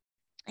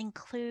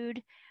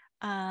include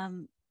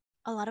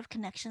a lot of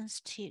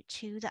connections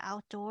to the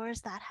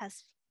outdoors. That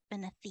has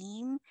been a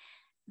theme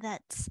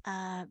that's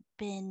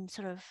been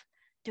sort of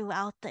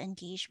throughout the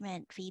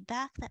engagement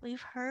feedback that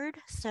we've heard.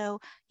 So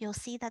you'll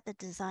see that the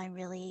design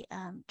really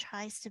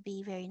tries to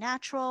be very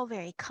natural,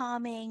 very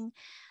calming,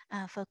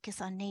 focus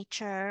on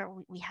nature.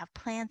 We have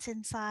plants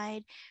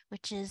inside,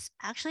 which is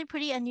actually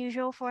pretty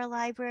unusual for a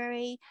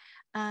library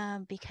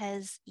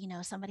because, you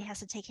know, somebody has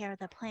to take care of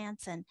the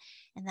plants and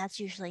that's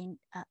usually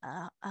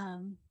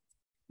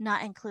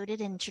not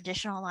included in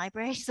traditional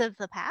libraries of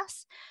the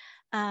past.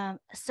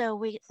 So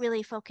we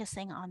really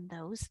focusing on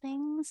those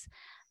things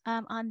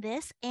on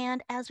this.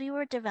 And as we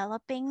were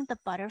developing, the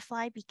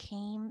butterfly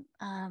became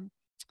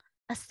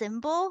a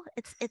symbol.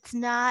 It's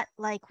not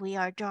like we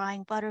are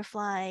drawing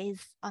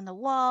butterflies on the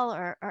wall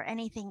or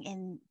anything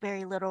in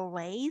very little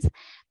ways,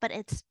 but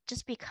it's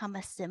just become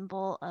a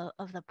symbol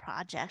of the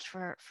project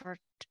for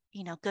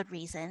you know, good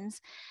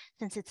reasons,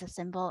 since it's a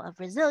symbol of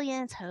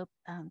resilience, hope,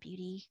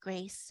 beauty,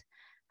 grace,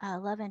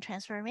 love and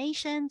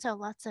transformation. So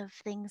lots of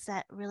things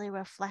that really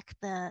reflect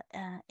the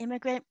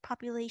immigrant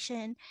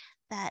population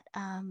that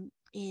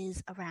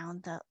is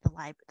around the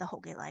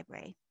Holgate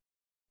Library.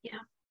 Yeah.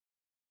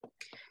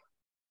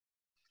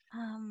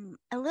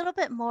 A little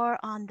bit more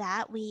on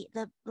that.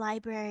 The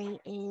library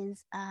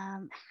is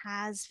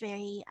has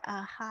very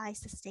high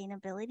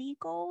sustainability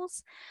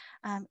goals.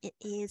 It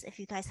is, if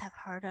you guys have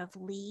heard of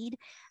LEAD,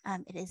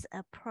 it is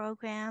a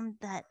program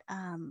that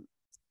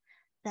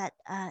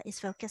is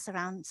focused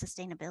around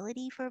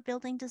sustainability for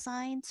building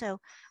design. So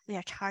we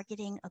are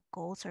targeting a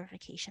gold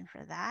certification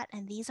for that.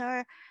 And these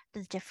are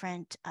the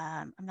different,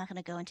 I'm not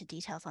going to go into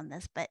details on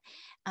this, but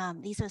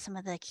these are some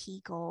of the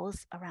key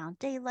goals around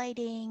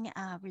daylighting,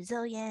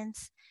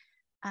 resilience,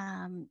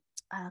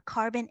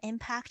 carbon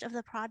impact of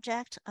the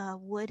project.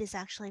 Wood is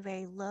actually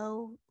very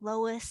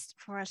lowest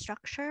for a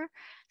structure.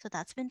 So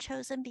that's been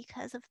chosen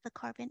because of the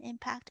carbon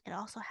impact. It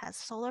also has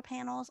solar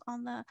panels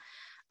on the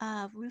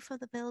roof of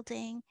the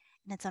building,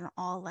 and it's an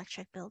all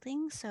electric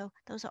building. So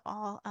those are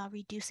all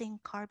reducing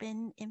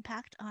carbon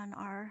impact on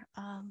our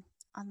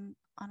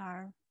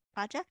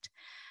project.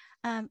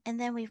 And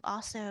then we've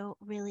also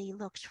really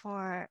looked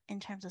for, in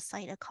terms of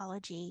site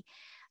ecology,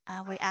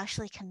 we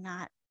actually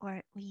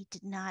we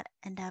did not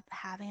end up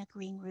having a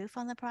green roof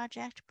on the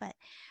project, but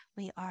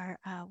we are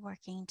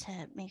working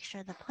to make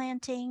sure the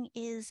planting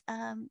is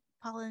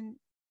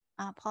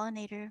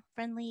pollinator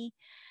friendly,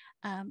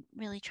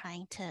 really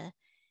trying to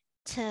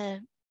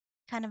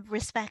kind of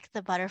respect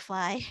the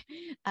butterfly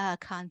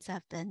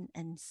concept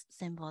and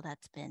symbol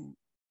that's been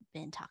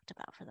talked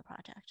about for the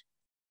project.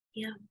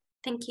 Yeah,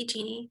 thank you,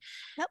 Jeannie.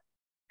 Yep.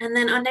 And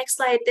then our next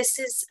slide, this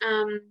is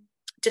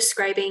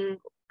describing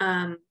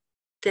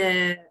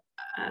the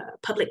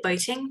public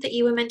voting that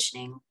you were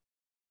mentioning.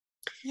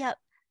 Yep.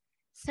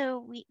 So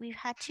we've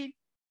had two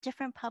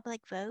different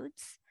public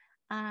votes.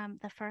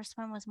 The first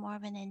one was more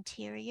of an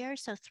interior,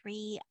 so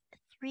three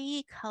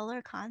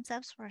color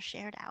concepts were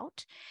shared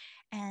out,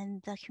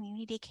 and the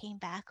community came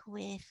back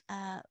with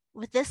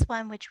this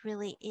one, which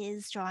really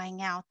is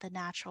drawing out the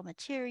natural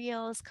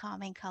materials,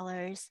 calming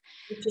colors.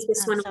 Which is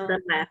this one on the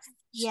left.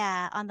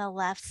 Yeah, on the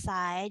left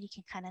side, you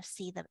can kind of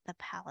see the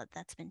palette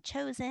that's been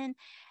chosen.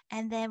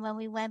 And then when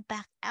we went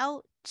back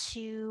out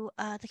to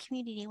the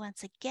community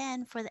once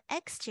again for the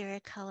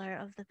exterior color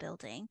of the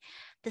building,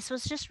 this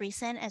was just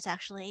recent. It's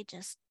actually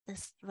just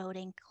this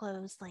voting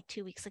closed like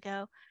 2 weeks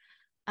ago.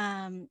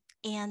 And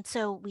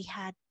so we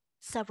had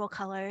several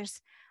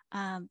colors.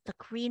 The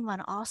green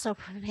one also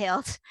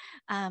prevailed.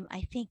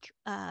 I think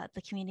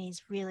the community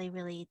is really,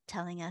 really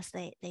telling us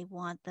they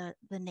want the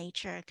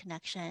nature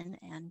connection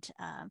and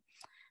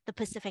the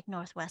Pacific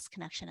Northwest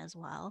connection as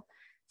well.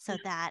 So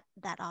that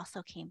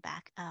also came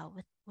back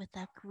with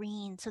a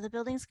green. So the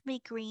building's gonna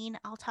be green.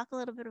 I'll talk a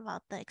little bit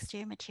about the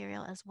exterior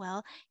material as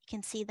well. You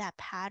can see that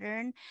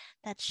pattern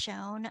that's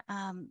shown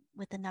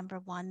with the number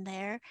 1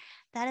 there.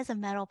 That is a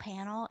metal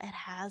panel. It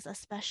has a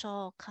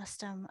special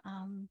custom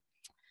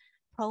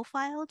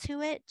profile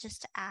to it,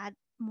 just to add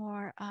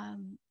more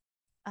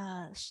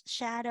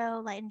shadow,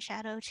 light and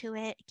shadow to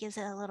it. It gives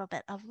it a little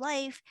bit of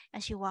life.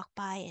 As you walk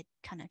by, it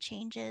kind of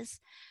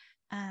changes.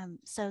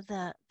 So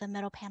the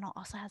metal panel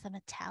also has a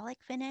metallic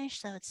finish,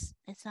 so it's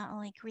not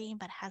only green,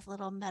 but has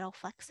little metal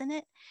flecks in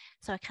it,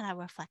 so it kind of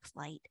reflects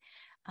light.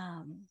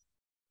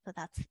 So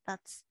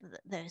that's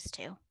those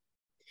two.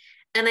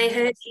 And I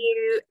heard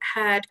you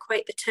had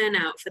quite the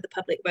turnout for the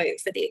public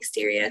vote for the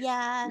exterior.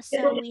 Yeah,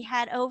 so we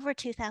had over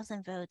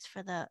 2,000 votes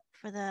for the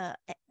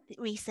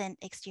recent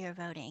exterior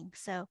voting.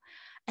 So,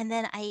 and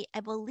then I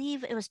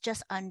believe it was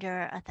just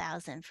under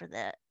 1,000 for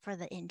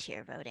the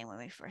interior voting when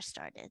we first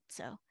started.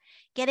 So,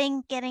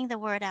 getting the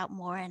word out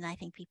more, and I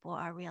think people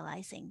are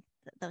realizing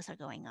that those are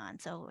going on.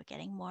 So we're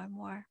getting more and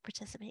more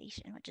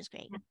participation, which is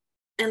great.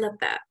 I love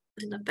that.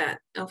 I love that.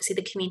 Obviously,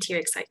 the community are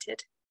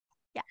excited.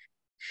 Yeah.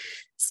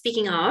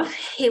 Speaking of,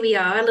 here we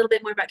are, a little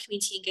bit more about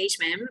community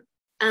engagement.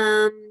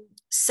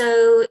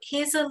 So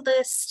here's a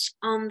list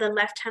on the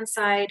left-hand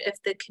side of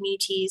the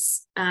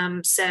communities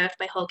served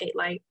by Holgate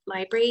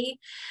Library.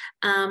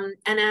 And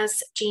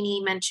as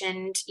Jeannie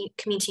mentioned,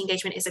 community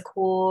engagement is a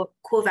core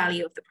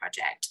value of the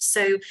project.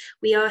 So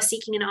we are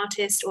seeking an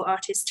artist or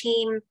artist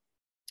team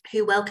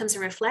who welcomes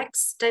and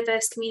reflects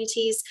diverse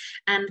communities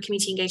and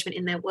community engagement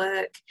in their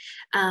work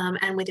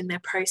and within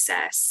their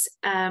process.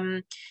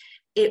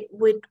 We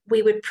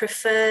would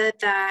prefer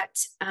that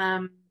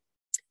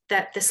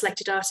that the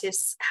selected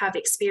artists have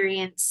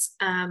experience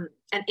and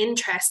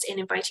interest in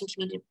inviting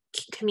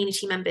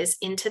community members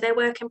into their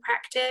work and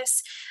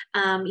practice.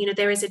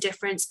 There is a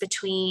difference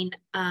between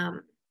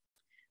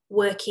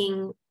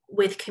working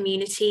with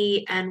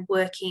community and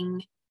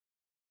working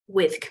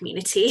with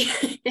community,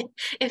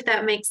 if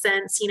that makes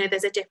sense.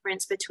 There's a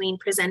difference between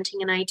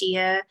presenting an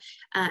idea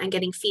and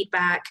getting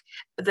feedback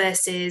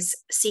versus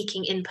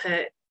seeking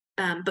input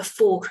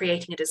before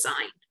creating a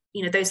design.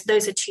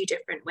 Those are two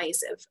different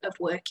ways of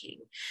working.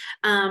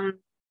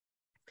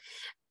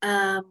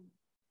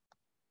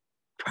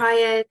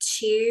 Prior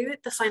to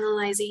the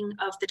finalizing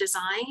of the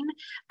design,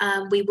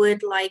 we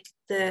would like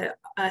the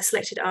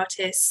selected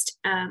artist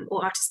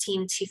or artist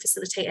team to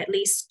facilitate at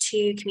least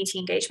 2 community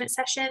engagement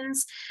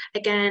sessions.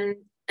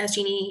 Again, as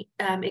Jeannie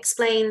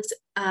explained,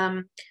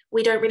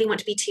 we don't really want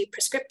to be too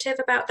prescriptive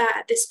about that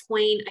at this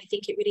point. I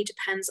think it really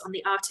depends on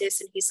the artist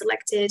and who's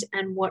selected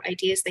and what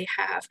ideas they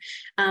have.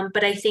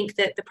 But I think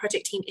that the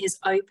project team is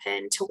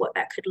open to what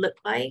that could look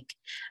like.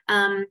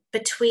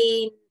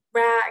 Between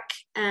RAC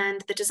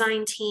and the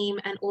design team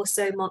and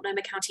also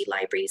Multnomah County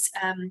Library's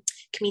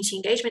community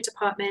engagement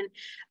department,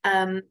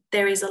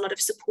 there is a lot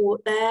of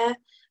support there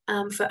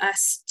for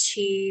us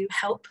to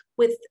help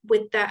with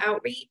that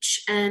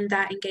outreach and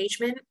that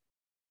engagement.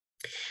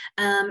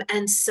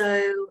 And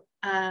so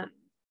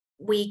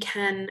we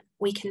can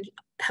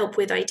help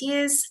with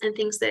ideas and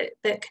things that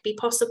could be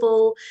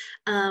possible.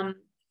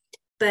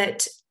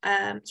 But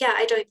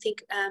I don't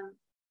think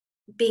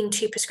being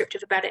too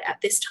prescriptive about it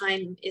at this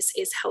time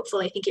is helpful.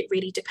 I think it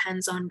really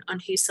depends on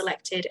who's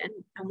selected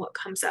and what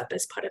comes up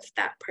as part of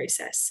that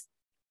process.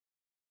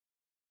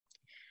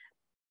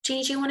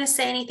 Jeannie, do you want to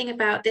say anything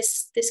about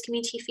this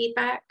community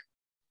feedback?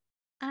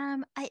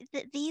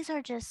 These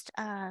are just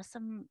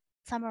some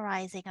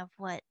summarizing of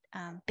what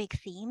big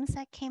themes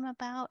that came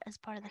about as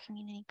part of the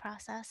community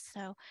process.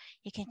 So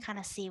you can kind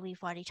of see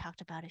we've already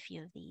talked about a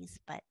few of these,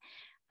 but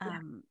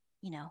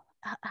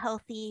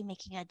healthy,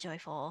 making a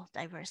joyful,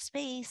 diverse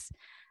space.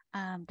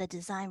 The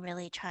design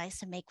really tries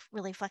to make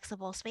really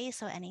flexible space.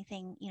 So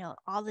anything,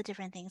 all the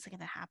different things are going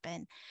to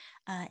happen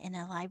in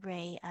a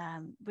library,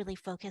 really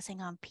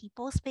focusing on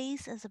people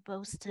space as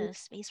opposed to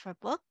space for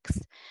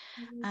books,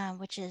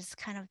 which is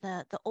kind of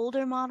the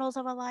older models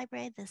of a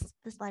library. This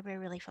library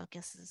really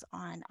focuses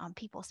on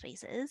people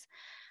spaces.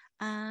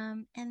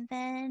 And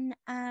then,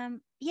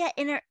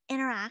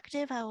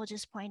 interactive, I will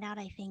just point out,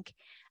 I think,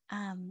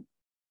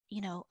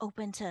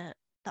 open to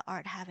the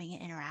art having an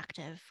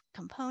interactive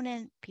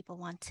component. People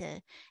want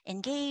to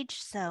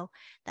engage, so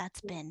that's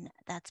been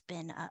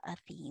a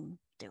theme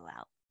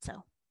throughout.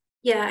 So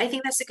yeah, I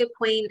think that's a good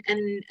point.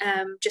 And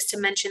just to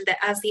mention that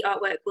as the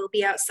artwork will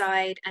be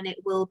outside and it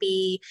will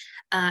be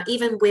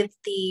even with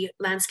the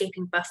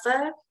landscaping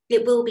buffer,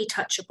 it will be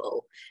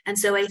touchable. And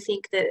so I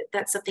think that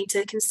that's something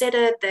to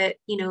consider, that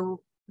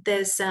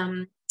there's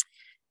a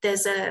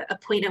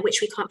point at which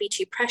we can't be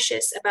too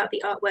precious about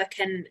the artwork,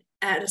 and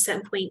at a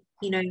certain point,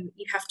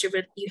 you have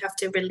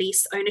to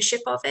release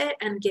ownership of it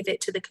and give it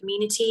to the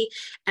community.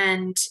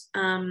 And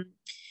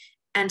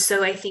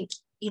so I think,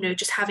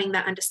 just having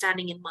that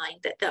understanding in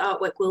mind that the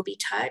artwork will be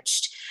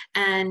touched,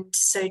 and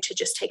so to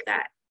just take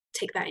that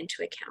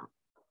into account.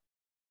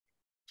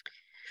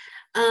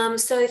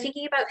 So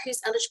thinking about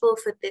who's eligible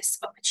for this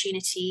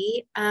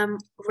opportunity,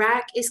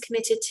 RAC is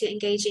committed to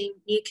engaging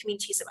new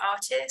communities of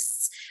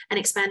artists and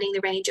expanding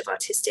the range of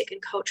artistic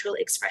and cultural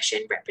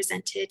expression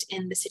represented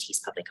in the city's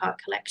public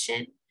art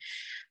collection.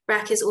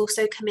 RAC is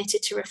also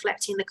committed to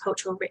reflecting the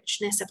cultural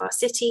richness of our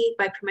city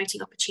by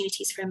promoting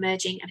opportunities for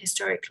emerging and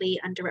historically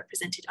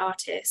underrepresented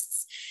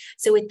artists.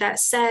 So with that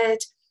said,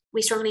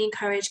 we strongly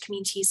encourage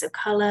communities of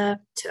color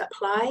to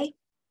apply.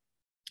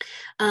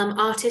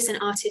 Artists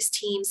and artist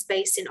teams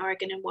based in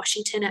Oregon and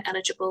Washington are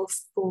eligible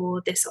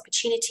for this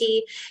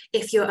opportunity.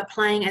 If you're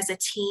applying as a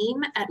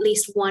team, at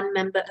least one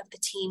member of the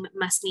team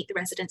must meet the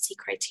residency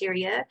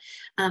criteria.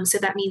 So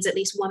that means at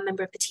least one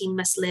member of the team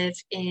must live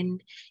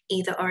in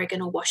either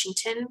Oregon or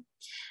Washington.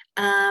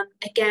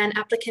 Again,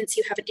 applicants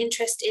who have an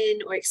interest in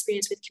or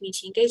experience with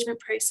community engagement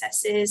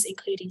processes,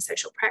 including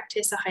social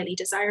practice, are highly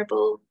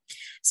desirable.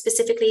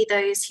 Specifically,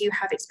 those who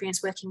have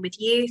experience working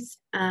with youth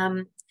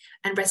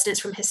and residents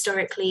from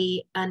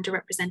historically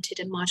underrepresented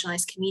and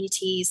marginalized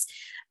communities,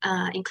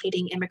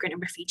 including immigrant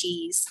and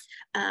refugees,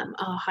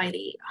 are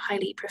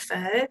highly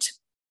preferred.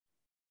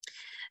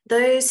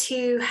 Those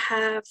who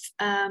have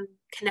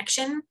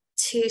connection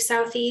to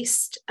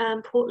Southeast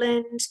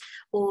Portland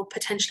or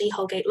potentially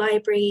Holgate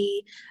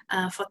Library,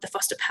 for the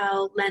Foster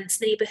Pell Lentz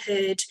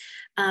neighborhood,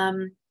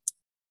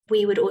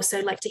 we would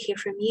also like to hear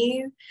from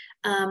you.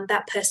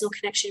 That personal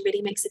connection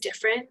really makes a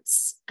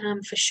difference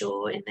for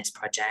sure in this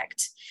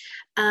project.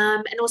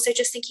 And also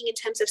just thinking in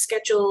terms of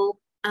schedule,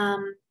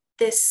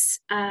 this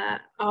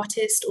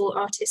artist or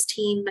artist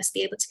team must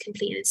be able to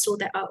complete and install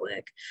their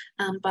artwork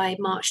by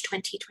March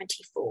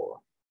 2024.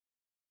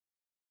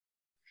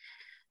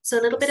 So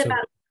a little bit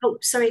about, oh,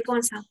 sorry, go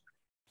on, Sal.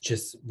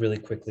 Just really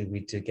quickly, we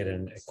did get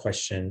a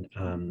question.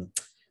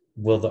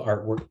 Will the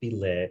artwork be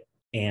lit,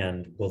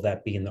 and will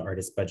that be in the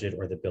artist budget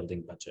or the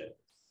building budget?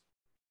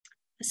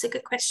 That's a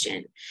good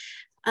question.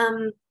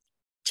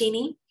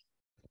 Jeannie?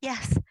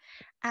 Yes.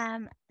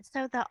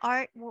 So the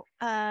art,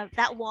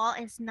 that wall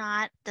does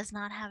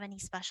not have any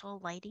special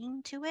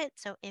lighting to it.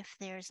 So if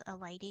there's a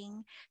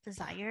lighting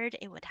desired,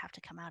 it would have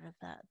to come out of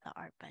the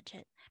art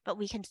budget. But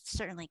we can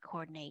certainly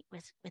coordinate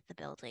with the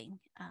building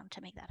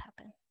to make that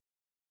happen.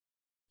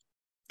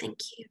 Thank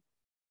you.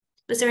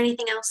 Was there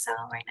anything else,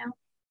 Sal, right now?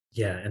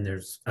 Yeah, and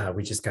there's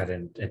we just got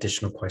an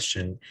additional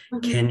question.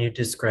 Mm-hmm. Can you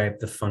describe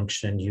the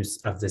function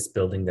use of this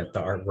building that the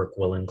artwork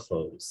will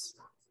enclose?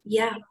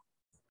 Yeah.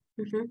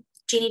 Mm-hmm.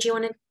 Jeannie, do you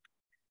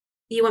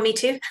want me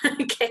to?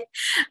 Okay.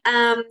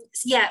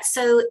 Yeah,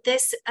 so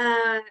this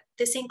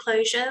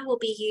enclosure will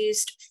be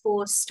used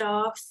for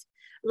staff,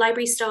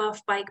 library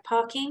staff, bike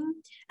parking,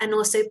 and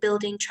also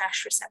building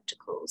trash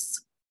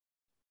receptacles.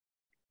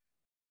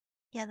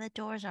 Yeah, the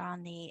doors are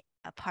on the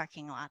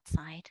parking lot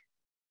side.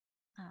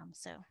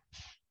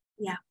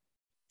 Yeah,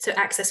 so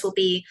access will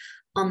be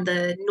on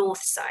the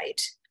north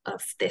side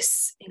of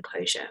this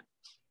enclosure.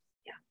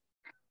 Yeah.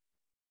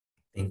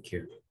 Thank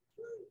you.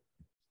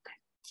 Okay.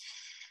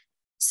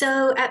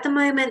 So at the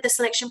moment, the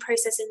selection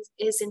process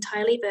is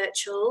entirely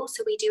virtual.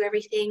 So we do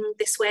everything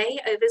this way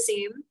over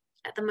Zoom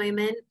at the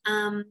moment.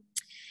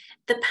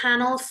 The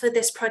panel for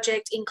this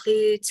project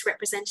includes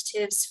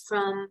representatives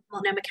from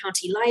Multnomah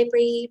County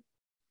Library.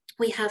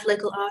 We have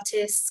local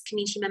artists,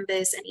 community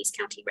members, and East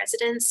County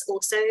residents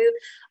also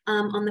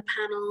on the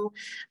panel,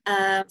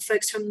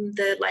 folks from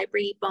the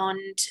Library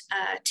Bond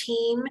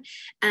team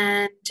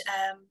and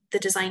the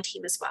design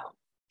team as well.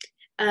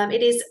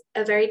 It is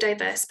a very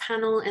diverse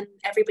panel, and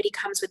everybody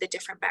comes with a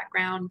different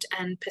background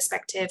and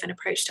perspective and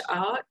approach to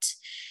art.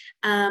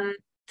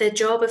 The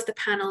job of the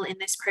panel in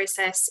this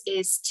process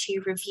is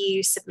to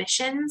review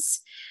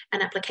submissions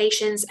and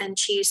applications and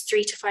choose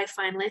 3 to 5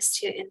 finalists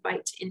to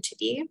invite to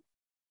interview.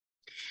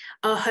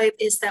 Our hope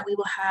is that we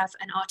will have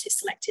an artist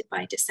selected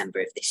by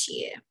December of this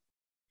year.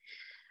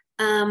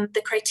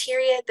 The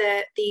criteria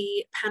that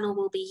the panel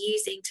will be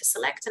using to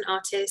select an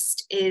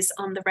artist is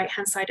on the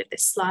right-hand side of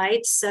this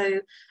slide. So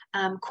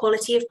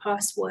quality of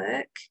past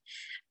work,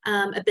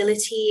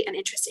 ability and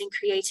interest in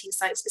creating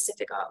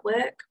site-specific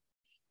artwork,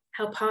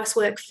 how past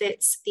work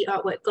fits the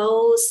artwork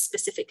goals,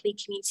 specifically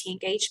community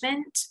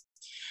engagement,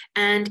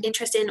 and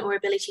interest in or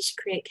ability to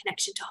create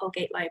connection to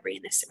Holgate Library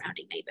and the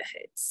surrounding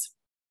neighborhoods.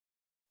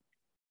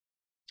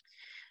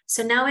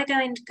 So now we're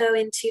going to go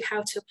into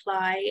how to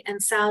apply.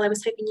 And Sal, I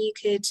was hoping you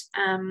could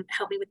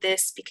help me with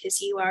this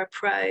because you are a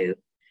pro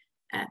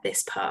at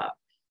this part.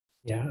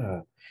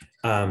 Yeah.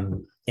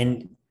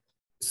 And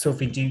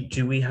Sophie,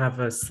 do we have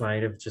a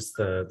slide of just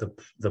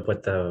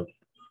the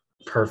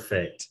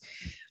perfect?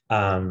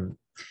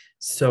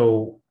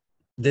 So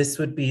this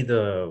would be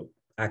the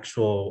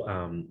actual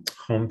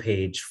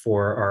homepage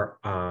for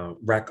our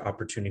REC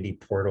opportunity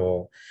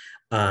portal.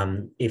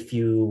 If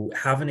you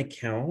have an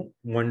account,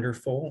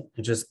 wonderful,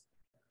 just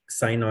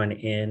sign on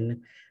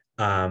in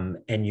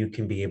and you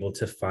can be able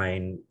to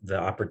find the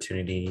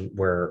opportunity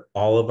where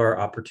all of our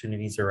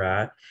opportunities are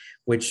at,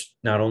 which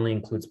not only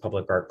includes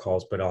public art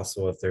calls, but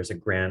also if there's a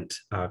grant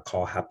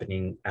call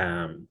happening,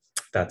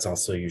 that's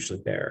also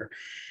usually there.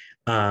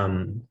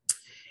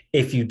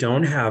 If you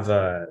don't have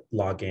a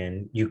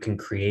login, you can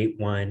create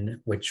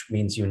one, which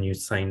means when you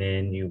sign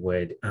in, you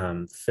would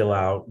fill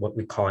out what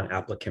we call an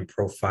applicant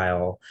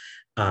profile.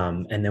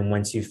 And then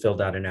once you filled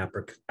out an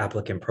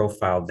applicant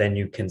profile, then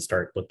you can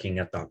start looking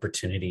at the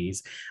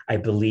opportunities. I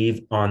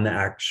believe on the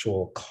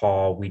actual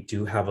call, we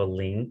do have a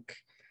link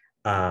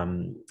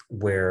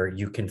where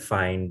you can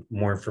find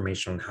more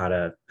information on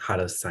how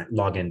to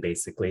log in,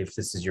 basically, if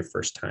this is your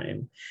first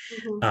time.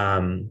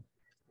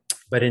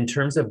 But in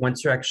terms of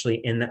once you're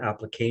actually in the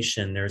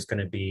application, there's going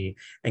to be,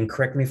 and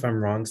correct me if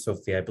I'm wrong,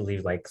 Sophie, I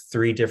believe like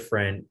 3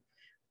 different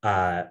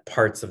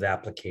parts of the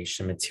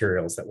application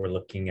materials that we're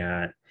looking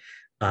at.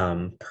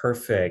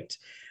 Perfect.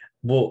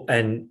 Well,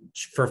 and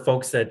for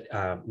folks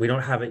that we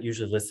don't have it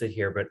usually listed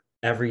here, but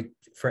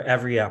for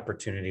every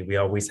opportunity, we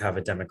always have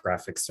a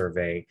demographic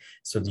survey.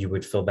 So you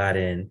would fill that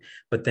in.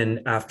 But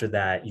then after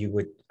that, you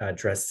would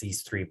address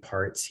these 3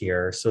 parts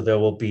here. So there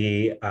will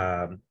be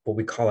what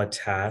we call a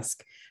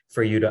task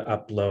for you to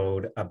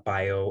upload a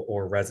bio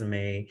or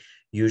resume.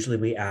 Usually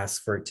we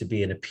ask for it to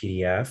be in a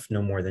PDF,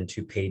 no more than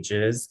 2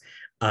 pages.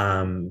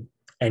 And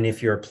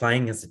if you're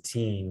applying as a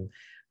team,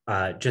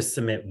 just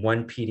submit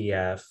 1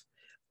 PDF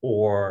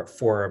or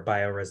for a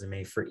bio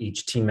resume for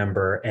each team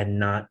member, and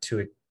not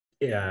to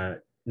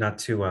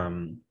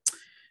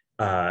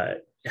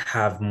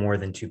have more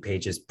than 2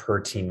 pages per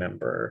team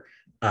member.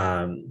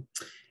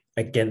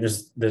 Again,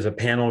 there's a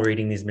panel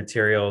reading these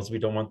materials. We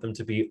don't want them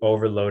to be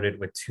overloaded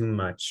with too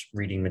much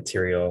reading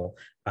material,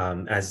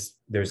 as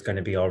there's going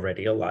to be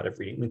already a lot of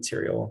reading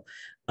material.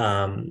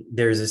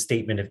 There's a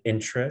statement of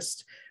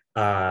interest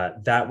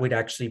that would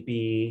actually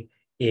be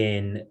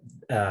in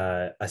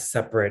a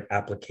separate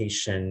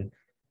application,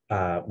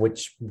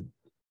 which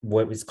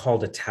what is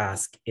called a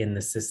task in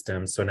the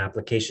system. So an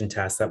application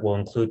task that will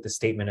include the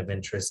statement of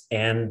interest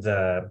and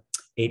the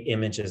 8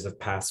 images of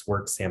past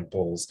work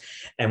samples.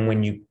 And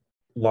when you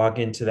log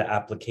into the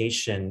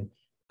application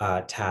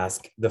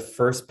task, the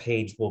first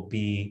page will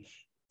be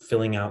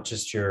filling out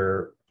just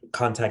your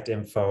contact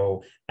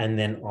info, and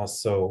then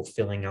also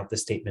filling out the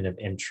statement of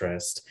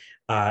interest.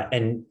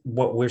 And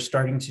what we're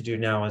starting to do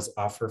now is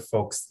offer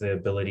folks the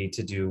ability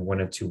to do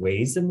one of 2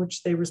 ways in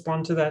which they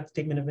respond to that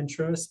statement of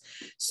interest.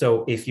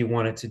 So if you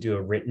wanted to do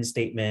a written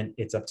statement,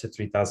 it's up to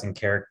 3,000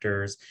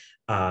 characters.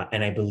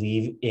 And I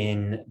believe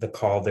in the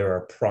call, there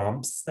are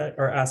prompts that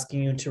are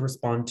asking you to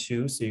respond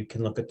to. So you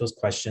can look at those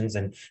questions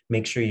and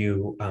make sure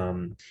you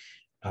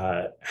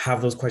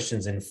have those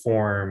questions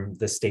inform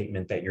the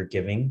statement that you're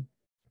giving.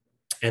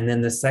 And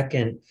then the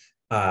second,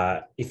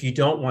 if you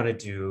don't want to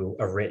do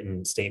a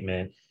written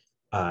statement,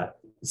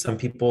 some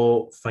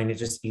people find it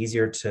just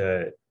easier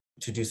to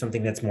do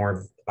something that's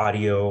more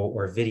audio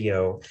or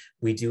video.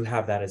 We do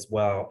have that as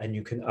well, and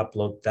you can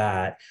upload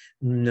that,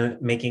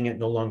 making it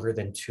no longer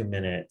than 2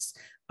 minutes.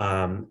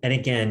 And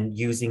again,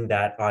 using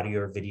that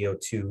audio or video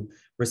to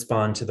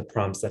respond to the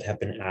prompts that have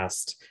been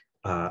asked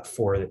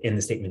for in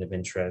the statement of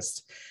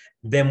interest.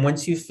 Then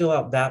once you fill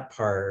out that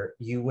part,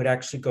 you would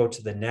actually go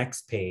to the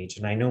next page.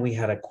 And I know we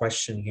had a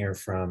question here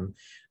from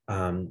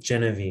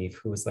Genevieve,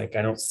 who was like,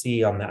 I don't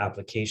see on the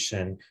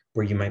application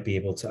where you might be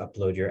able to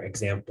upload your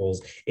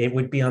examples. It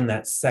would be on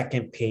that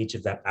second page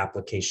of that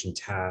application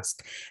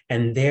task.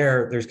 And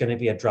there's going to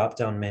be a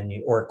drop-down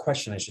menu, or a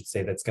question, I should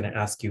say, that's going to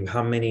ask you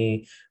how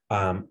many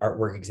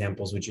artwork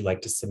examples would you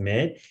like to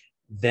submit.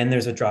 Then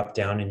there's a drop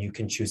down and you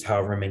can choose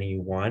however many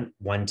you want,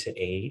 1 to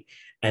 8.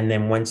 And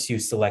then once you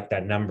select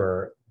that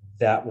number,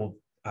 that will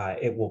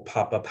it will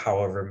pop up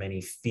however many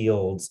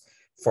fields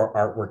for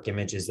artwork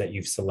images that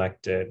you've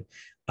selected.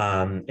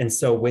 And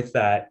so with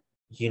that,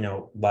 a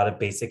lot of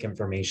basic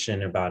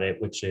information about it,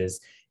 which is,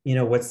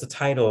 what's the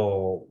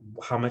title,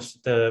 how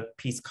much the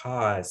piece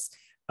costs,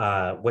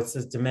 what's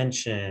the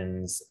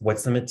dimensions,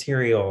 what's the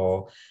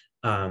material.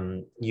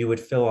 You would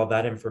fill all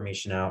that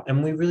information out.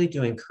 And we really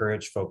do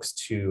encourage folks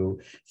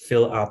to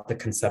fill out the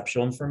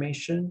conceptual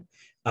information,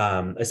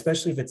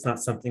 especially if it's not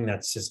something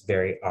that's just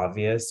very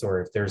obvious,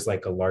 or if there's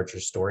like a larger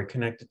story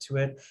connected to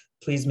it.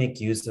 Please make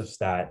use of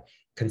that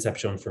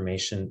conceptual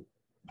information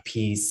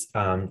piece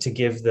to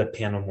give the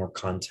panel more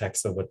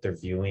context of what they're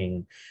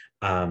viewing.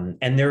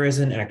 And there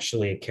isn't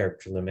actually a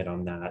character limit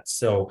on that.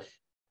 So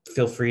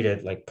feel free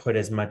to put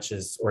as much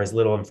or as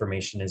little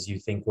information as you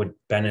think would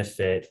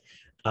benefit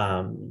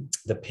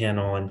the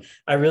panel. And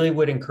I really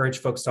would encourage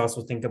folks to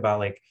also think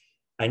about,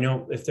 I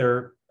know if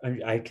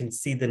I can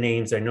see the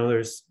names. I know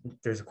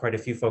there's quite a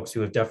few folks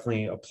who have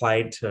definitely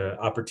applied to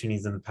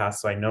opportunities in the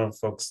past. So I know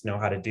folks know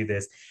how to do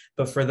this,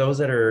 but for those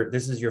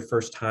this is your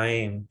first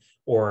time,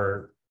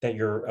 or that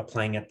you're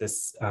applying at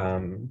this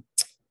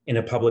in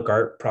a public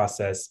art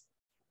process,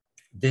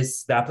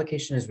 the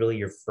application is really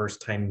your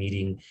first time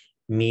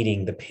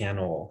meeting the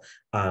panel.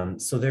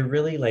 So they're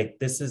really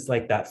this is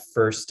that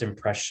first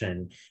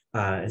impression.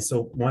 And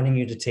so wanting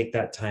you to take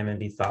that time and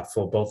be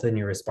thoughtful, both in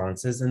your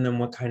responses, and then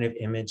what kind of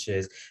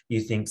images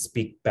you think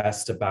speak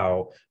best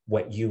about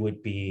what you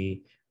would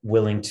be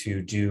willing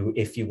to do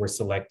if you were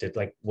selected,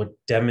 would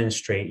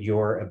demonstrate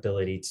your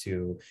ability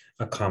to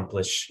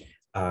accomplish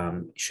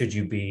should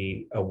you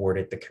be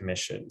awarded the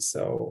commission.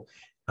 So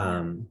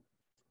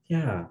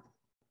Yeah.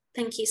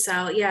 Thank you,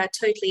 Sal. Yeah,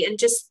 totally. And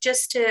just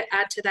to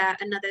add to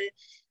that,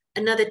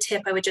 another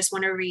tip I would just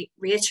want to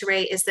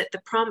reiterate is that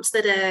the prompts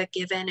that are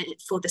given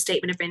for the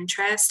statement of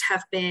interest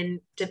have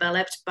been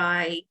developed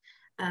by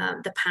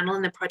the panel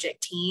and the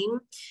project team.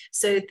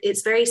 So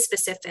it's very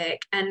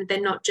specific, and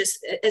they're not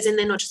just, as in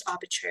they're not just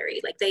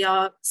arbitrary, like they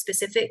are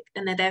specific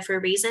and they're there for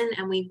a reason,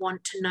 and we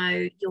want to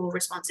know your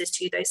responses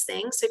to those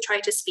things. So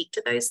try to speak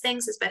to those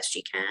things as best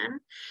you can.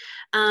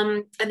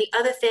 And the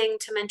other thing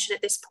to mention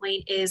at this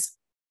point is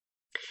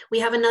we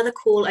have another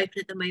call open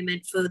at the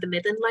moment for the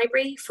Midland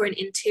Library for an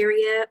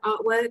interior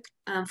artwork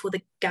for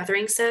the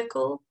Gathering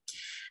Circle.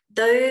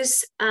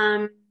 Those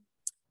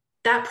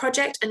that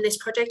project and this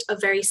project are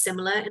very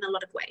similar in a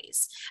lot of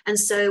ways. And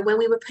so when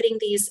we were putting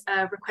these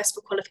requests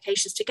for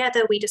qualifications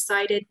together, we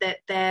decided that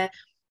there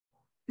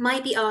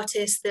might be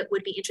artists that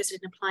would be interested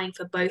in applying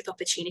for both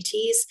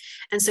opportunities.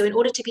 And so in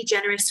order to be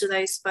generous to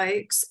those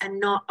folks and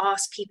not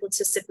ask people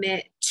to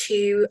submit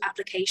 2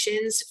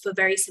 applications for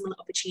very similar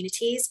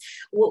opportunities,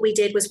 what we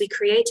did was we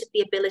created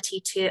the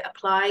ability to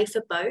apply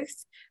for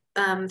both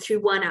through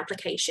one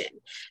application.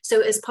 So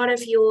as part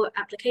of your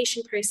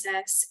application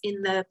process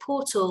in the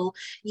portal,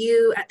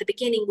 you at the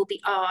beginning will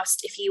be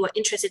asked if you are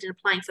interested in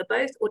applying for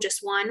both or just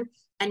one,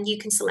 and you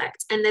can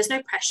select. And there's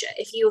no pressure.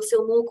 If you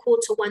feel more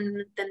called to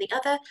one than the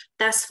other,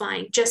 that's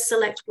fine. Just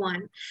select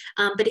one.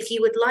 But if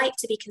you would like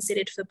to be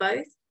considered for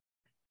both,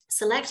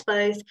 select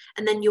both,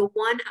 and then your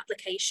one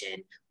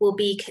application will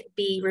be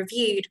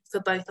reviewed for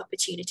both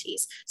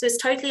opportunities. So it's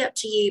totally up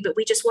to you, but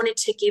we just wanted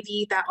to give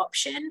you that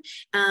option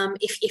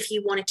if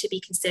you wanted to be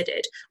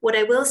considered. What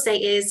I will say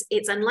is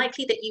it's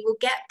unlikely that you will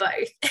get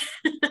both.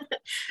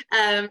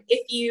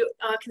 If you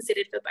are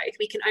considered for both,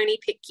 we can only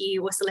pick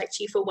you or select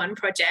you for one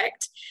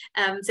project.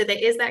 So there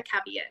is that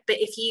caveat. But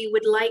if you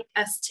would like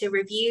us to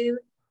review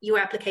your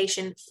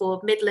application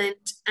for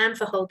Midland and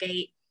for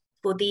Holgate,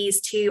 for these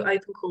 2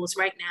 open calls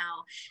right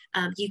now,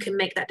 you can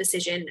make that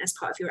decision as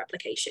part of your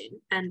application,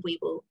 and we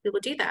will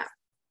do that.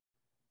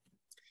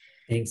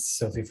 Thanks,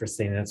 Sophie, for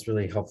saying that's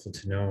really helpful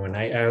to know. And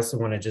I also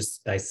want to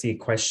I see a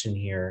question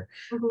here,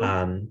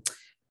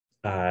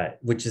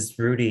 which is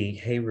Rudy.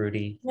 Hey,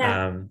 Rudy.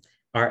 Yeah.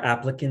 Are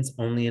applicants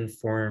only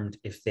informed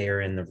if they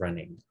are in the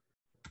running?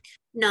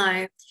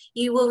 No,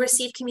 you will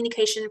receive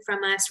communication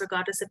from us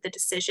regardless of the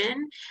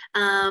decision.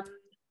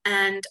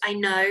 And I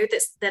know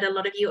that a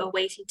lot of you are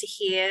waiting to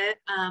hear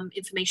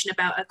information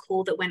about a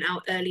call that went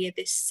out earlier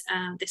this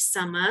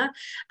summer.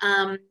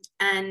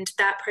 And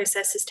that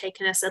process has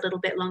taken us a little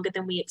bit longer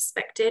than we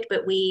expected,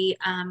 but we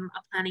are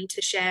planning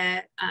to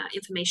share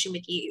information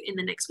with you in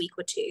the next week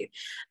or 2.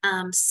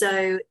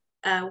 So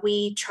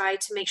we try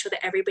to make sure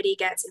that everybody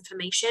gets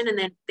information and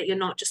then that you're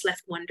not just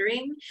left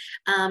wondering.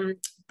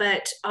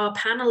 But our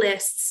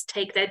panelists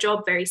take their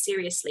job very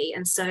seriously.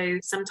 And so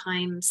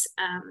sometimes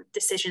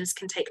decisions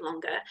can take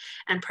longer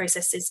and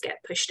processes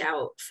get pushed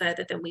out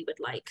further than we would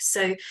like.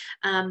 So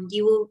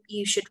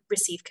you should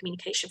receive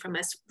communication from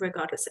us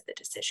regardless of the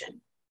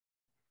decision.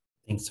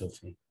 Thanks,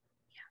 Sophie.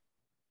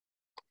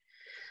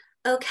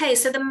 Okay,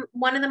 so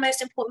one of the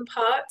most important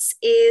parts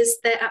is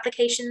the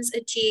applications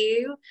are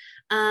due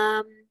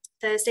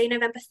Thursday,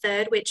 November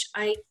 3rd, which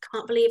I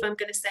can't believe I'm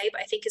going to say,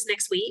 but I think is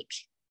next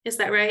week. Is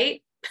that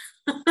right?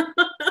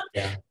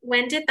 Yeah.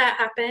 When did that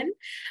happen?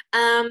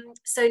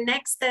 So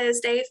next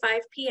Thursday,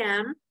 5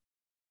 p.m.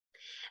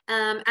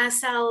 As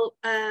Sal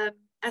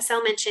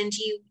mentioned,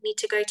 you need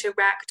to go to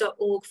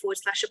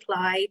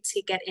rac.org/apply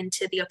to get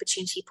into the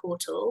opportunity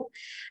portal.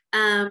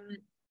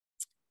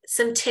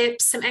 Some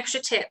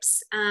extra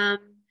tips.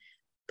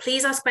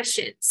 Please ask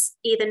questions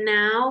either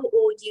now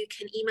or you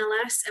can email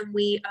us and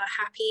we are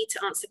happy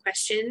to answer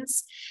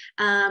questions.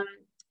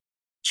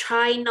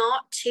 Try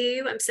not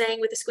to, I'm saying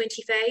with a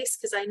squinty face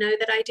because I know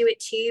that I do it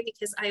too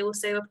because I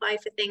also apply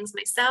for things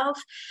myself.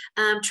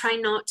 Try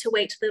not to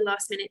wait till the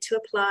last minute to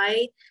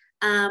apply.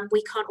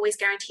 We can't always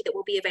guarantee that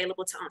we'll be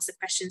available to answer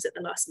questions at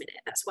the last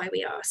minute. That's why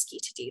we ask you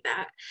to do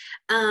that.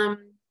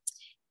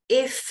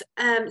 If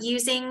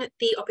using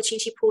the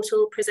opportunity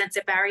portal presents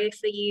a barrier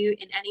for you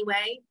in any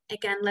way,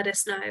 again, let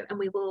us know and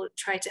we will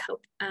try to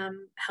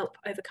help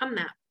overcome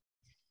that.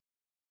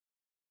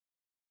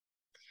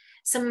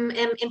 Some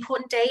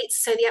important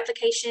dates. So the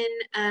application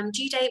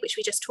due date, which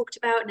we just talked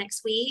about,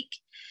 next week.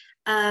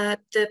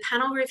 The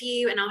panel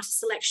review and artist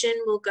selection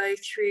will go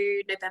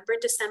through November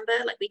and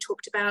December, like we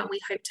talked about, and we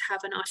hope to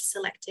have an artist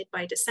selected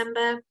by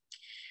December.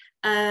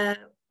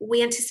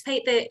 We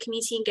anticipate that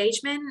community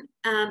engagement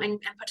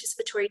and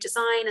participatory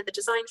design and the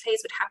design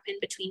phase would happen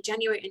between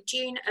January and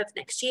June of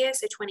next year,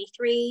 so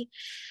 23.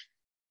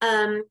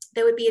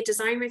 There would be a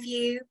design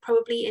review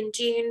probably in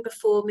June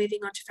before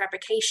moving on to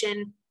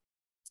fabrication,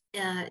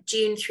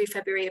 June through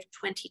February of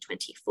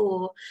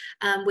 2024,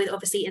 with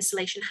obviously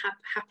installation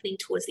happening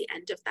towards the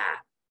end of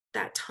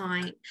that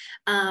time.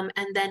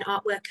 And then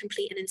artwork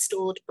complete and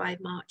installed by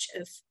March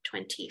of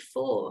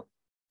 24.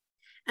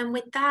 And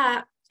with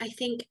that, I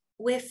think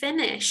we're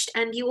finished,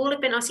 and you all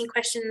have been asking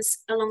questions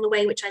along the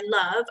way, which I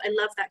love. I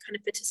love that kind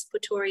of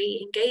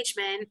participatory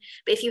engagement.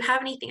 But if you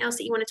have anything else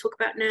that you want to talk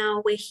about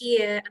now, we're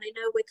here, and I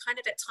know we're kind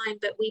of at time,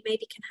 but we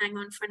maybe can hang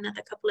on for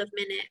another couple of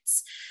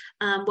minutes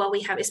while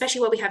we have,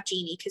 especially while we have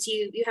Jeannie, because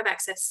you have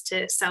access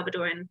to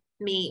Salvador and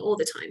me all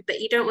the time, but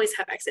you don't always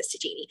have access to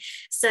Jeannie.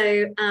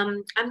 So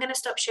I'm going to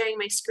stop sharing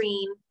my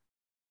screen.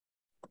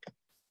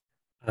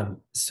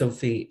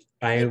 Sophie,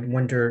 I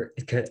wonder,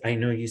 because I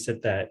know you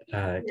said that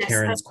Yes,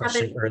 Karen's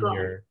question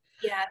earlier.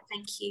 Yeah,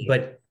 thank you.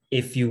 But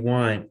if you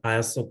want, I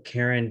also,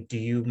 Karen, do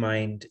you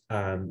mind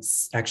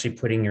actually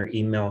putting your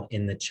email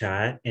in the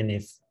chat? And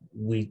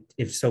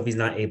if Sophie's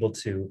not able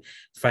to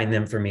find the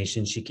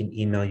information, she can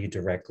email you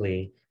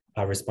directly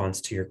a response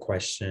to your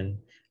question.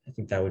 I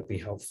think that would be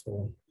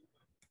helpful.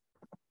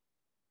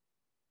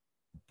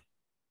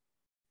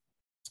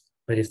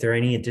 But if there are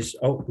any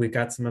additional, we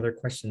got some other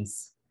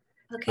questions.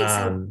 Okay,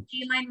 so do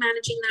you mind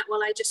managing that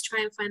while I just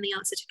try and find the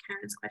answer to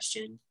Karen's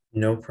question?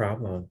 No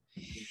problem.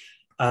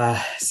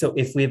 So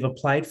if we've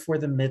applied for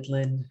the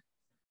Midland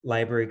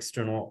Library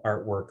External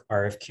Artwork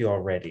RFQ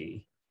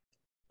already,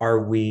 are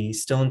we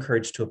still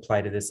encouraged to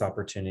apply to this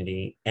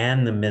opportunity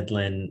and the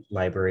Midland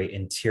Library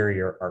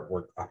Interior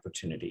Artwork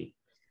opportunity?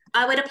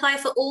 I would apply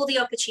for all the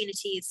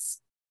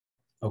opportunities.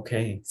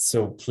 Okay,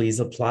 so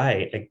please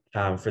apply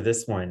for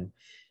this one.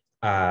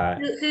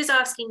 Who's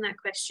asking that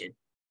question?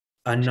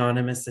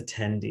 Anonymous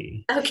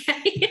attendee.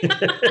 Okay.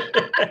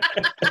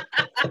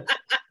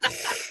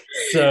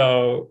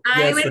 So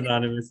yes,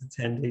 anonymous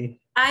attendee.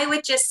 I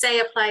would just say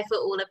apply for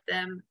all of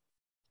them.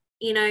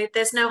 You know,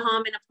 there's no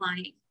harm in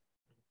applying.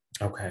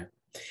 Okay.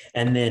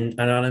 And then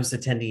anonymous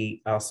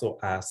attendee also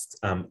asked,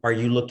 are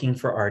you looking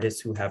for artists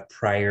who have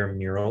prior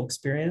mural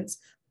experience?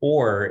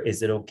 Or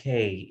is it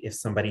okay if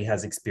somebody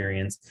has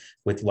experience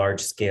with large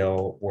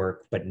scale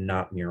work, but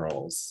not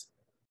murals?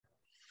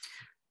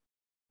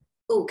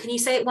 Oh, can you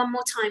say it one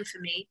more time for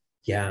me?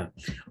 Yeah.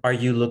 Are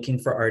you looking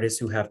for artists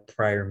who have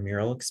prior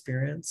mural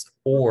experience?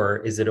 Or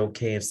is it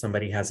okay if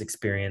somebody has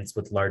experience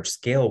with large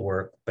scale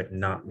work, but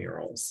not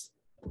murals?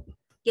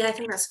 Yeah, I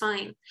think that's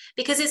fine.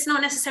 Because it's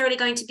not necessarily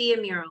going to be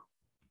a mural,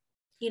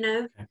 you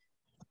know? Okay.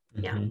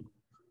 Yeah.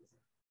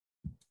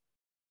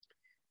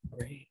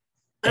 Great.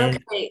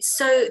 Okay,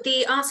 so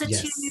the answer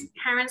to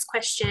Karen's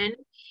question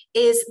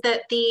is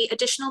that the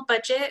additional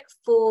budget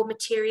for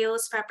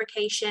materials,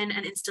 fabrication,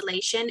 and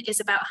installation is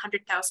about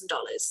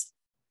 $100,000.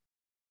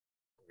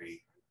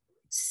 Great.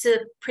 It's a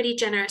pretty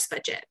generous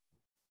budget.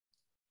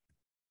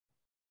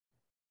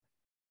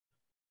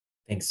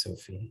 Thanks,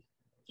 Sophie.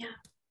 Yeah.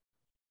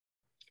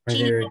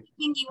 Jeannie,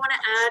 anything you want to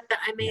add that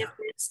I may have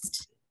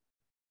missed?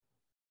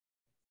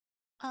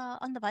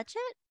 On the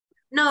budget?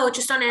 No,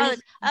 just on anything.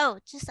 Oh,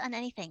 just on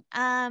anything.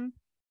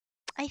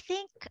 I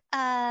think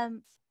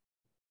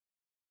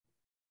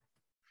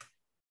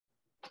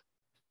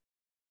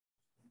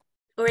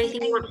or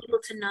anything you want people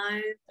to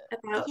know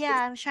about?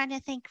 Yeah, I'm trying to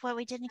think what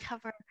we didn't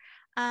cover.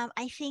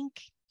 I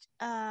think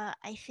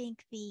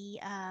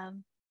the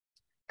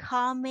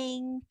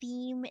calming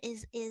theme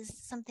is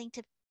something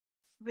to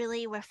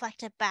really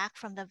reflect it back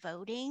from the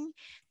voting,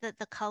 that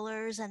the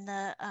colors and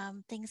the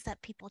things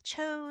that people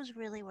chose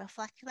really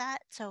reflect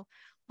that. So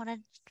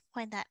wanted to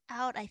point that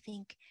out. I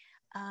think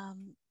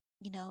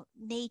you know,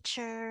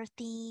 nature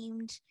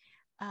themed.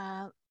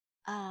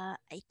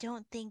 I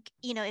don't think,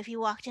 you know, if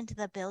you walked into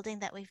the building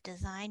that we've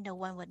designed, no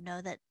one would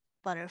know that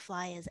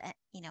butterfly is,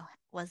 you know,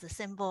 was the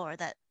symbol, or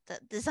that the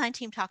design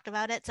team talked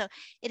about it. So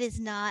it is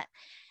not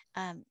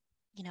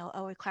you know,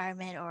 a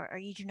requirement, or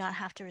you do not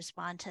have to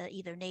respond to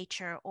either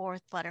nature or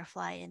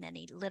butterfly in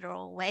any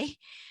literal way.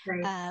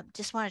 Right.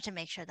 Just wanted to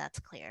make sure that's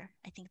clear.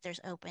 I think there's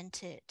open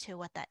to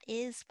what that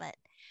is, but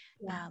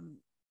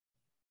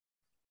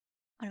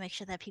want to make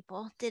sure that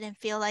people didn't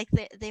feel like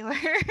they were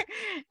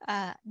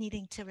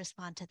needing to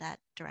respond to that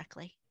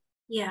directly.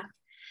 Yeah,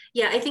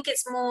 I think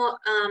it's more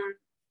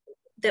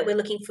that we're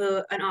looking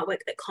for an artwork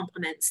that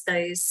complements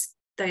those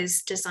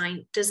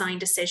design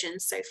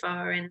decisions so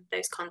far and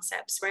those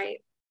concepts,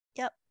 right?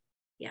 Yep.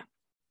 Yeah.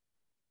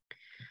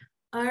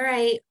 All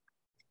right.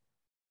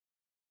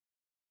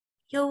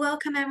 You're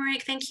welcome,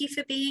 Emmerich. Thank you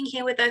for being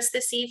here with us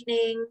this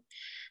evening.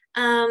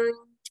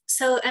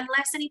 So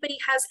unless anybody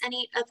has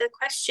any other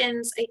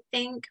questions, I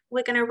think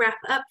we're going to wrap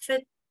up for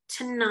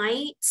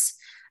tonight.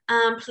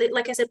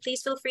 Like I said,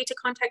 please feel free to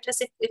contact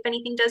us if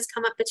anything does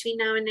come up between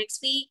now and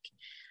next week.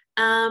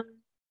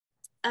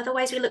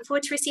 Otherwise, we look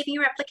forward to receiving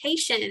your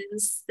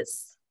applications.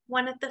 That's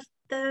one of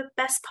the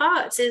best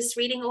parts, is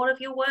reading all of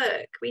your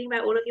work, reading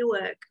about all of your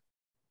work.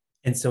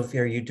 And Sophie,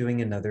 are you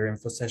doing another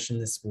info session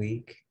this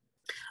week?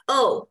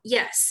 Oh,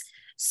 yes.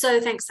 So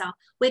thanks, Sal.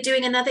 We're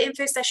doing another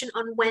info session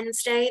on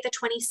Wednesday, the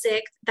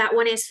 26th. That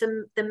one is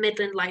from the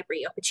Midland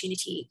Library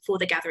opportunity for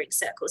the Gathering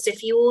Circle. So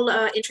if you all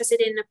are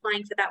interested in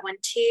applying for that one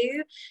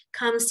too,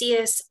 come see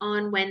us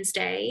on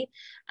Wednesday.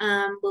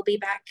 We'll be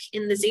back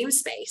in the Zoom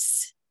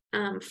space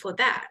for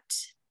that.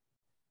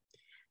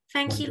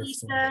 Thank you,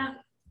 Lisa.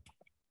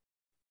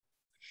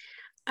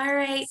 All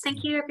right.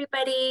 Thank you,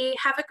 everybody.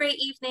 Have a great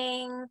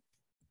evening.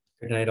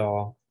 Good night,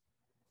 all.